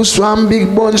produced one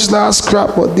big bunch last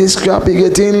crop, but this crop is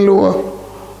getting lower.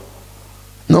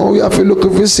 No, we have to look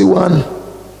if we see one.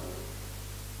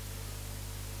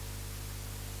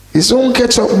 It's won't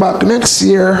catch up back next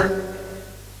year.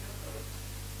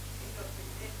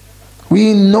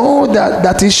 We know that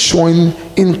that is showing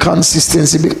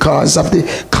inconsistency because of the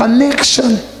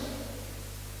connection.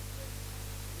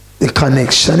 The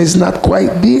connection is not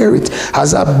quite there. It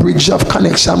has a bridge of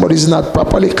connection, but it's not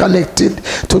properly connected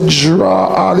to draw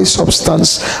all the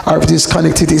substance. Or if it is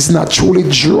connected, it's not truly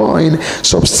drawing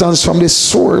substance from the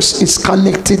source it's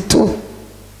connected to.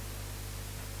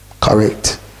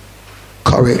 Correct.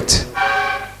 Correct.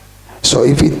 So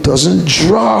if it doesn't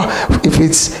draw, if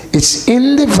it's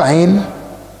in the vine,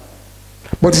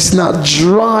 but it's not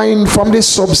drawing from the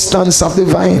substance of the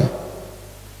vine.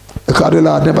 Because the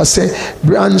Lord never said,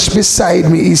 branch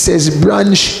beside me. He says,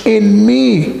 branch in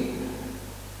me.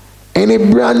 Any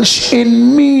branch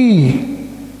in me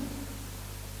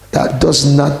that does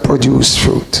not produce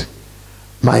fruit,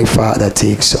 my Father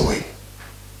takes away.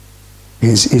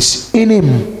 It's in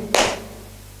him,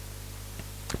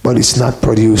 but it's not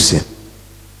producing.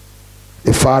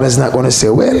 The Father's not going to say,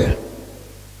 well,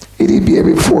 he did bear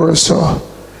before, so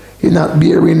you're not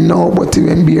bearing now, but you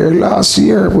didn't bear last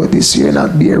year, but this year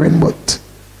not bearing, but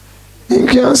you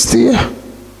can't stay.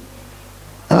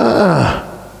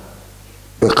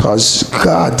 Because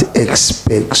God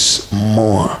expects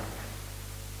more.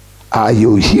 Are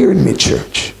you hearing me,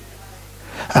 church?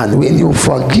 And when you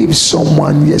forgive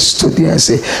someone yesterday and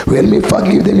say, well, me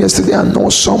forgive them yesterday and know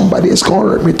somebody is going to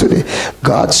hurt me today,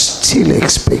 God still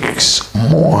expects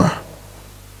more.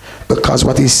 Because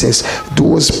what he says,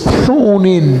 those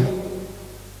pruning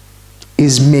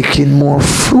is making more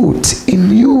fruit in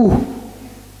you.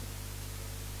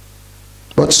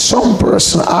 But some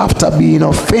person, after being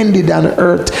offended and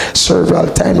hurt several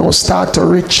times, will start to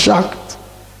retract,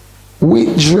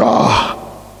 withdraw.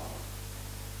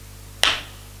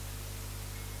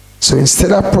 So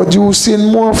instead of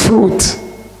producing more fruit,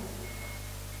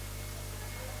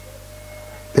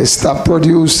 they stop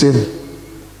producing.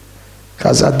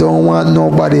 Because I don't want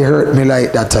nobody hurt me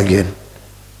like that again.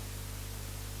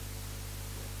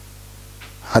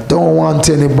 I don't want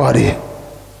anybody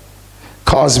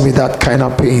cause me that kind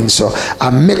of pain. So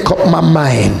I make up my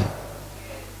mind.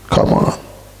 Come on.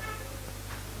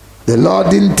 The Lord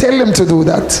didn't tell him to do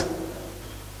that.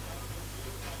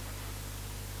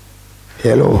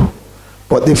 Hello.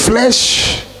 But the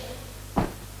flesh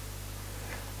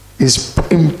is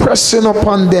impressing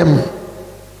upon them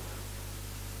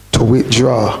to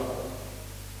withdraw.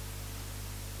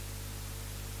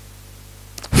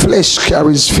 Flesh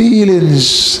carries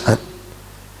feelings, and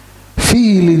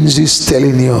feelings is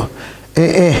telling you,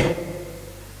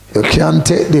 you can't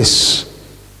take this.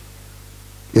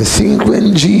 You think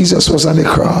when Jesus was on the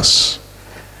cross,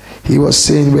 he was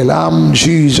saying, well, I'm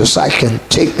Jesus, I can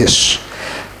take this.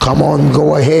 Come on,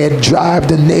 go ahead, drive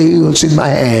the nails in my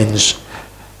hands.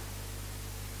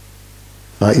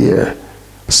 Not here.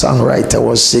 The songwriter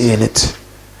was saying it.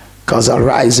 Because I'll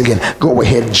rise again. Go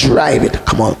ahead, drive it.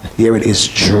 Come on, here it is,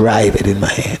 drive it in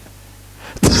my hand.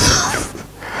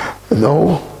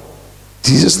 No.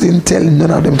 Jesus didn't tell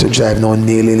none of them to drive no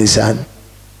nail in his hand.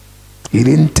 He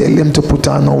didn't tell them to put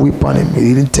on no whip on him.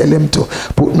 He didn't tell them to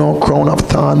put no crown of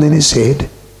thorn in his head.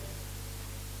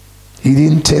 He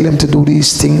didn't tell him to do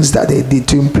these things that they did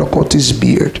to him, pluck out his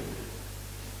beard,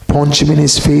 punch him in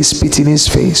his face, spit in his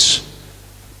face.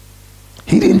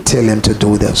 He didn't tell him to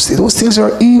do those. Those things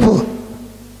are evil.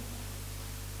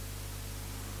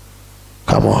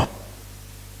 Come on.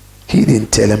 He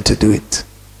didn't tell him to do it.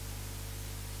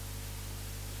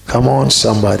 Come on,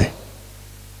 somebody.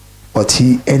 But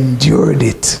he endured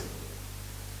it.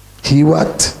 He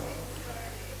what?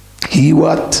 He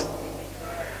what?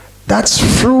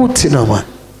 That's fruit, you know, man.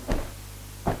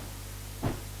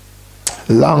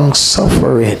 Long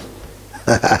suffering.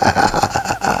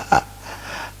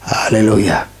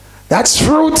 Hallelujah. That's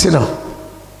fruit, you know.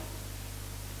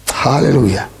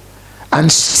 Hallelujah.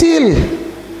 And still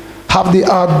have the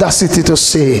audacity to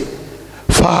say,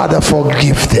 Father,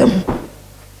 forgive them.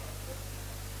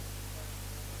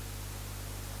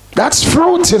 That's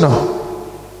fruit, you know.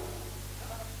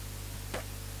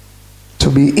 To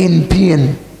be in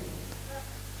pain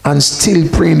and still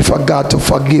praying for God to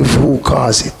forgive who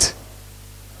caused it.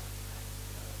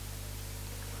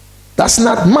 That's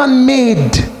not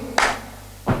man-made.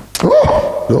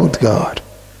 Oh, Lord God.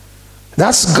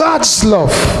 That's God's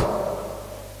love.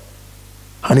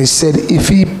 And he said, if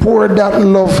he poured that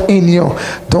love in you,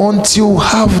 don't you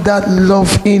have that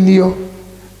love in you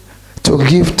to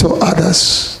give to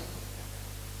others?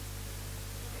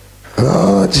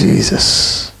 Oh,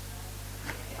 Jesus.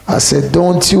 I said,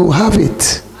 don't you have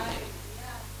it?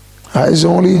 It's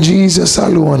only Jesus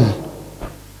alone.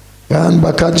 And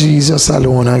back at Jesus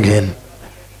alone again.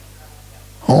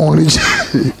 Only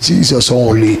Jesus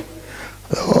only.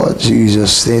 Lord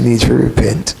Jesus, they need to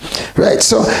repent. Right,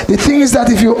 so the thing is that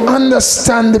if you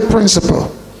understand the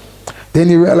principle, then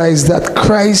you realize that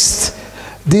Christ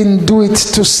didn't do it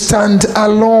to stand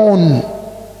alone.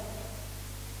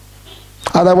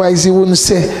 Otherwise he wouldn't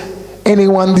say,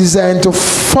 anyone desiring to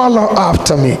follow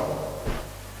after me.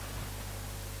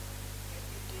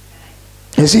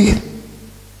 You see,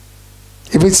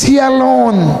 if it's he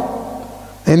alone,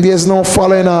 then there's no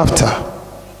following after.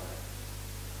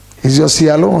 He's just he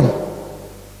alone.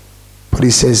 But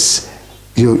he says,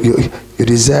 you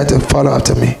desire to follow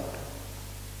after me.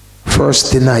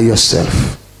 First deny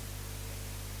yourself.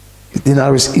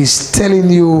 He's telling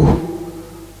you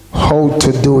how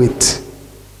to do it.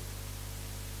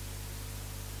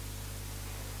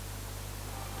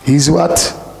 He's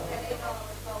what?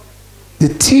 The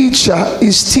teacher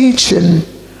is teaching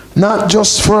not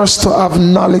just for us to have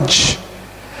knowledge,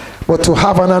 but to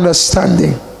have an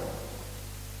understanding.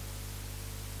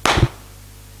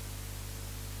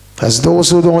 As those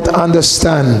who don't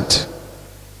understand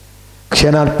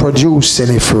cannot produce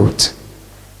any fruit.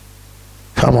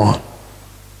 Come on.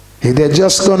 If they're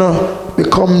just gonna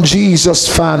become Jesus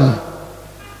fan,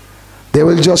 they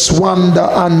will just wonder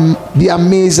and be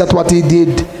amazed at what he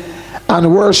did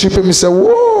and worship him and say,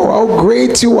 whoa, how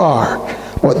great you are.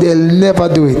 But they'll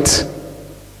never do it.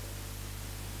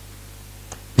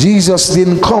 Jesus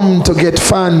didn't come to get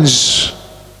fans.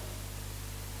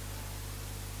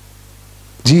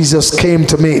 Jesus came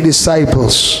to make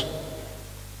disciples.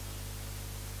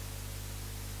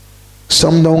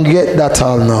 Some don't get that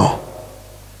all now.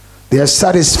 They are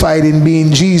satisfied in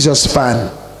being Jesus fan.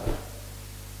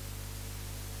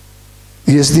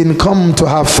 He just didn't come to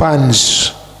have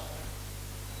fans.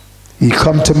 He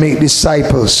come to make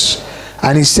disciples.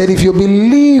 And he said, if you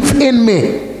believe in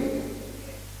me,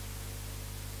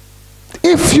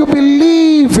 if you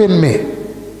believe in me,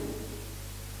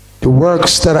 the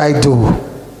works that I do,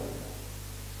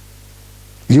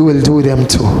 you will do them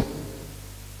too.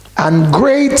 And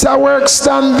greater works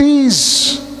than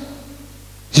these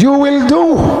you will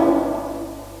do.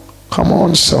 Come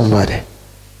on, somebody.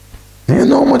 You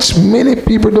know much many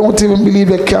people don't even believe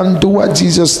they can do what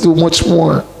Jesus do, much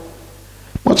more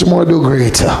do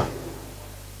greater.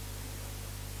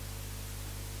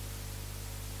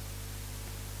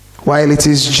 While it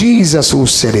is Jesus who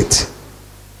said it.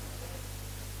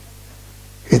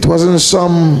 It wasn't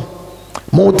some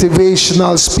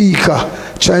motivational speaker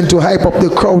trying to hype up the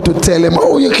crowd to tell him,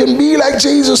 oh, you can be like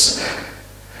Jesus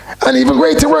and even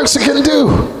greater works you can do.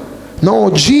 No,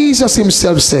 Jesus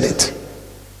himself said it.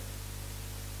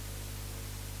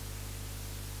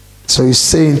 So he's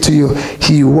saying to you,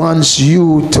 he wants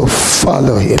you to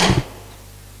follow him.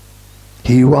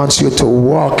 He wants you to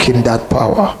walk in that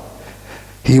power.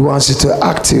 He wants you to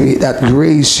activate that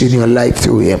grace in your life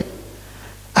through him.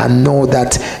 And know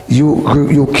that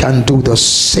you can do the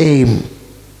same.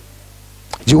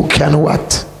 You can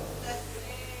what?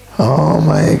 Oh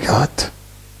my God.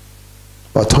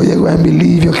 But how you going to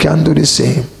believe you can do the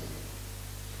same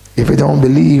if you don't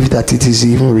believe that it is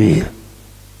even real?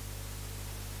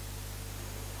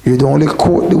 You'd only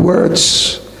quote the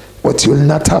words, but you'll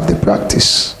not have the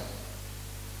practice.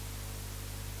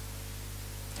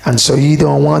 And so he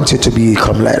don't want you to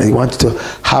become like that. He wants you to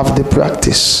have the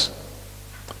practice.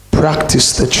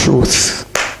 Practice the truth.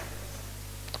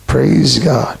 Praise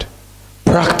God.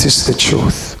 Practice the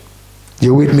truth.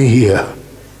 You with me here?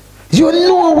 You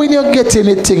know when you're getting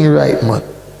anything right, man.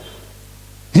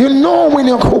 You know when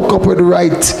you hook up with the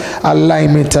right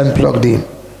alignment and plugged in.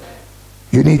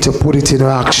 You need to put it into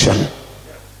action.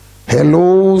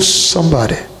 Hello,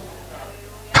 somebody.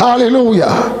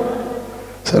 Hallelujah.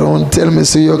 So don't tell me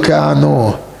so you can't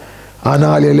know. And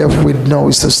all you're left with now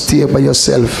is to stay by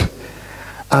yourself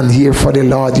and hear for the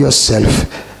Lord yourself,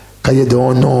 because you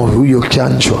don't know who you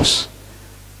can trust.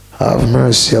 Have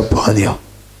mercy upon you.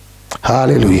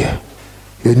 Hallelujah.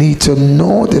 You need to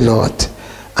know the Lord.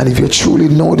 And if you truly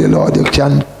know the Lord, you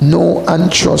can know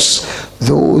and trust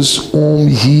those whom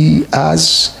he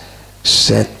has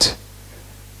sent.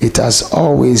 It has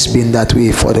always been that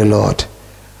way for the Lord.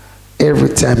 Every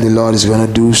time the Lord is going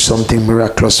to do something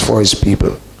miraculous for his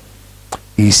people,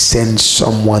 he sends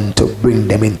someone to bring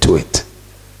them into it.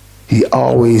 He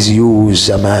always uses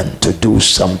a man to do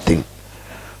something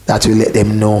that will let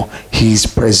them know he's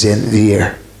present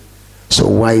there. So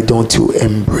why don't you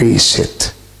embrace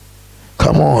it?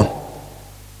 Come on.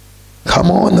 Come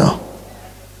on now.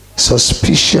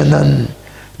 Suspicion and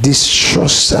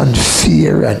distrust and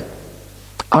fear and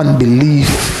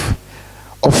unbelief,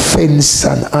 offense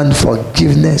and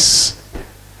unforgiveness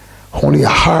only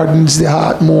hardens the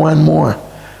heart more and more.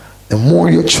 The more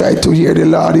you try to hear the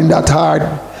Lord in that hard,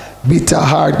 bitter,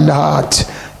 hardened heart,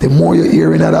 the more you're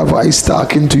hearing that voice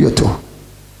talking to you too.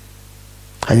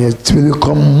 And you will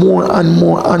become more and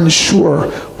more unsure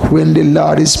when the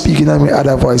Lord is speaking and when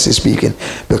other voice is speaking,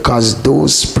 because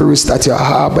those spirits that you're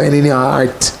harboring in your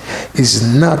heart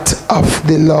is not of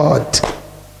the Lord,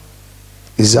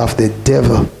 is of the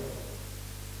devil.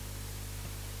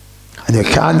 And you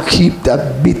can't keep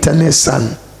that bitterness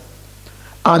and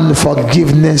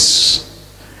unforgiveness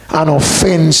and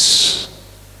offense.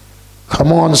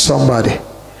 Come on, somebody.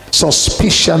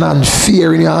 Suspicion and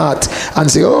fear in your heart and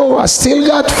say, oh, I still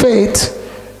got faith.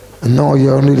 No,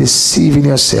 you're only deceiving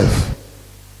yourself.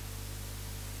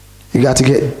 You got to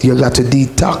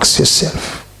detox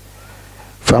yourself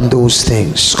from those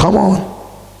things. Come on.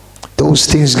 Those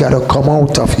things got to come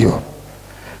out of you.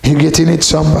 You getting it,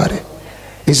 somebody?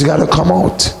 It's got to come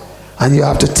out. And you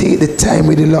have to take the time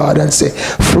with the Lord and say,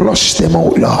 flush them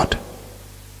out, Lord.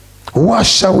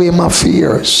 Wash away my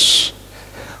fears.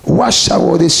 Wash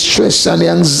away the stress and the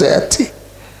anxiety,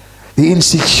 the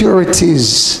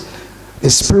insecurities, the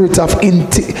spirit of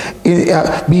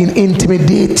being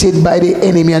intimidated by the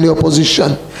enemy and the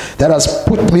opposition that has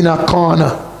put me in a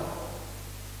corner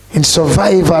in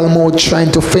survival mode,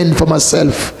 trying to fend for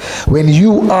myself when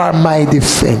you are my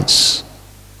defense.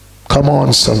 Come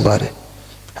on, somebody,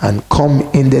 and come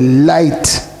in the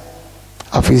light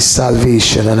of his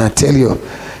salvation. And I tell you,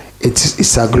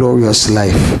 it's a glorious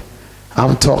life.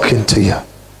 I'm talking to you.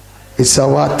 It's a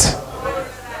what?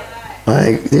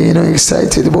 Like, you're not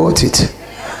excited about it.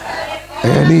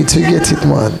 You need to get it,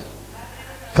 man.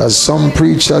 Because some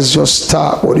preachers just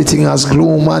talk about the thing as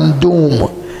gloom and doom.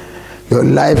 Your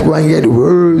life going to get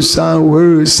worse and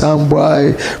worse, and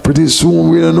boy, pretty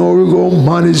soon we don't know we're going to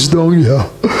manage down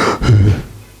here.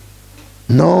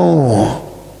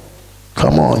 No.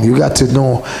 Come on, you got to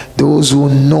know those who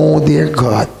know their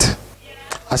God.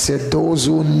 I said, those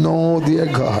who know their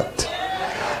God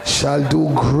shall do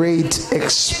great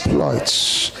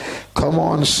exploits. Come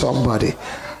on, somebody.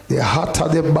 The hotter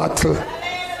the battle,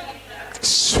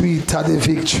 sweeter the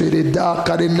victory, the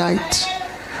darker the night,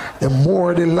 the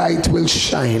more the light will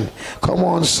shine. Come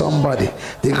on, somebody.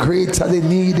 The greater the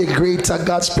need, the greater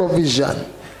God's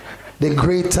provision. The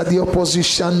greater the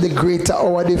opposition, the greater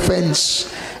our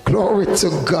defense. Glory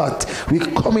to God.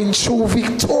 We're coming through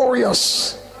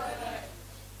victorious.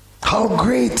 How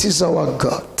great is our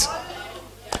God?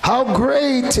 How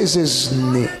great is his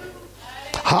name?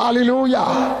 Hallelujah.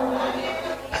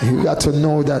 You got to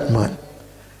know that, man.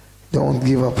 Don't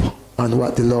give up on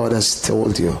what the Lord has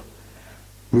told you.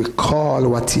 Recall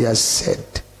what he has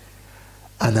said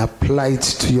and apply it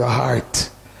to your heart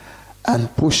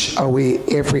and push away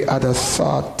every other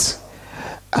thought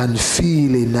and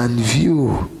feeling and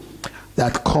view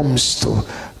that comes to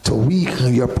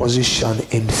weaken your position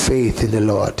in faith in the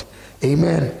Lord.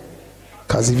 Amen.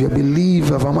 Because if you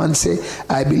believe, if a man say,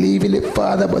 I believe in the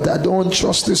Father, but I don't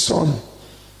trust the Son.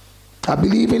 I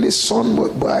believe in the Son,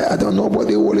 but I don't know about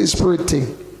the Holy Spirit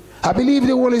thing. I believe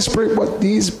the Holy Spirit, but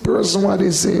these persons, what they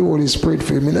say, Holy Spirit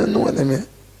feel, me don't know what they mean.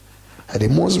 And the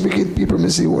most wicked people, me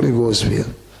say Holy Ghost feel.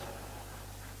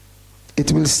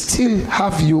 it will still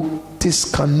have you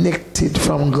disconnected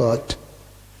from God,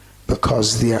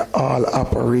 because they are all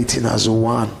operating as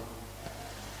one.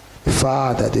 The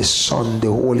Father, the Son, the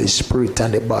Holy Spirit,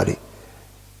 and the body,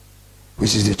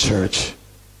 which is the church,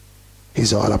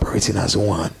 is all operating as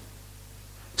one.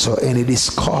 So any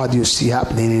discord you see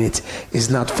happening in it is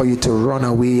not for you to run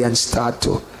away and start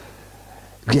to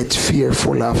get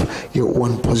fearful of your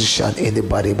own position in the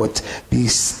body, but be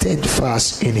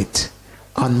steadfast in it,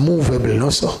 unmovable, no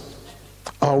sir,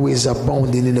 always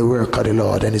abounding in the work of the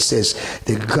Lord. And it says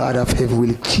the God of heaven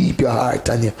will keep your heart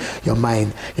and your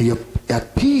mind and you're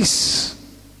at peace.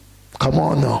 Come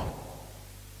on now,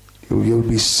 you'll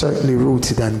be certainly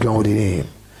rooted and grounded in him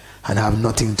and have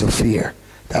nothing to fear.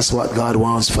 That's what God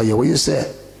wants for you. What you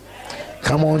say?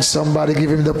 Come on, somebody, give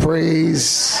him the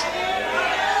praise.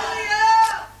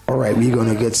 All right, we're going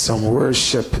to get some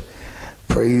worship.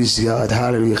 Praise God.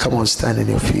 Hallelujah. Come on, stand on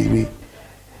your feet.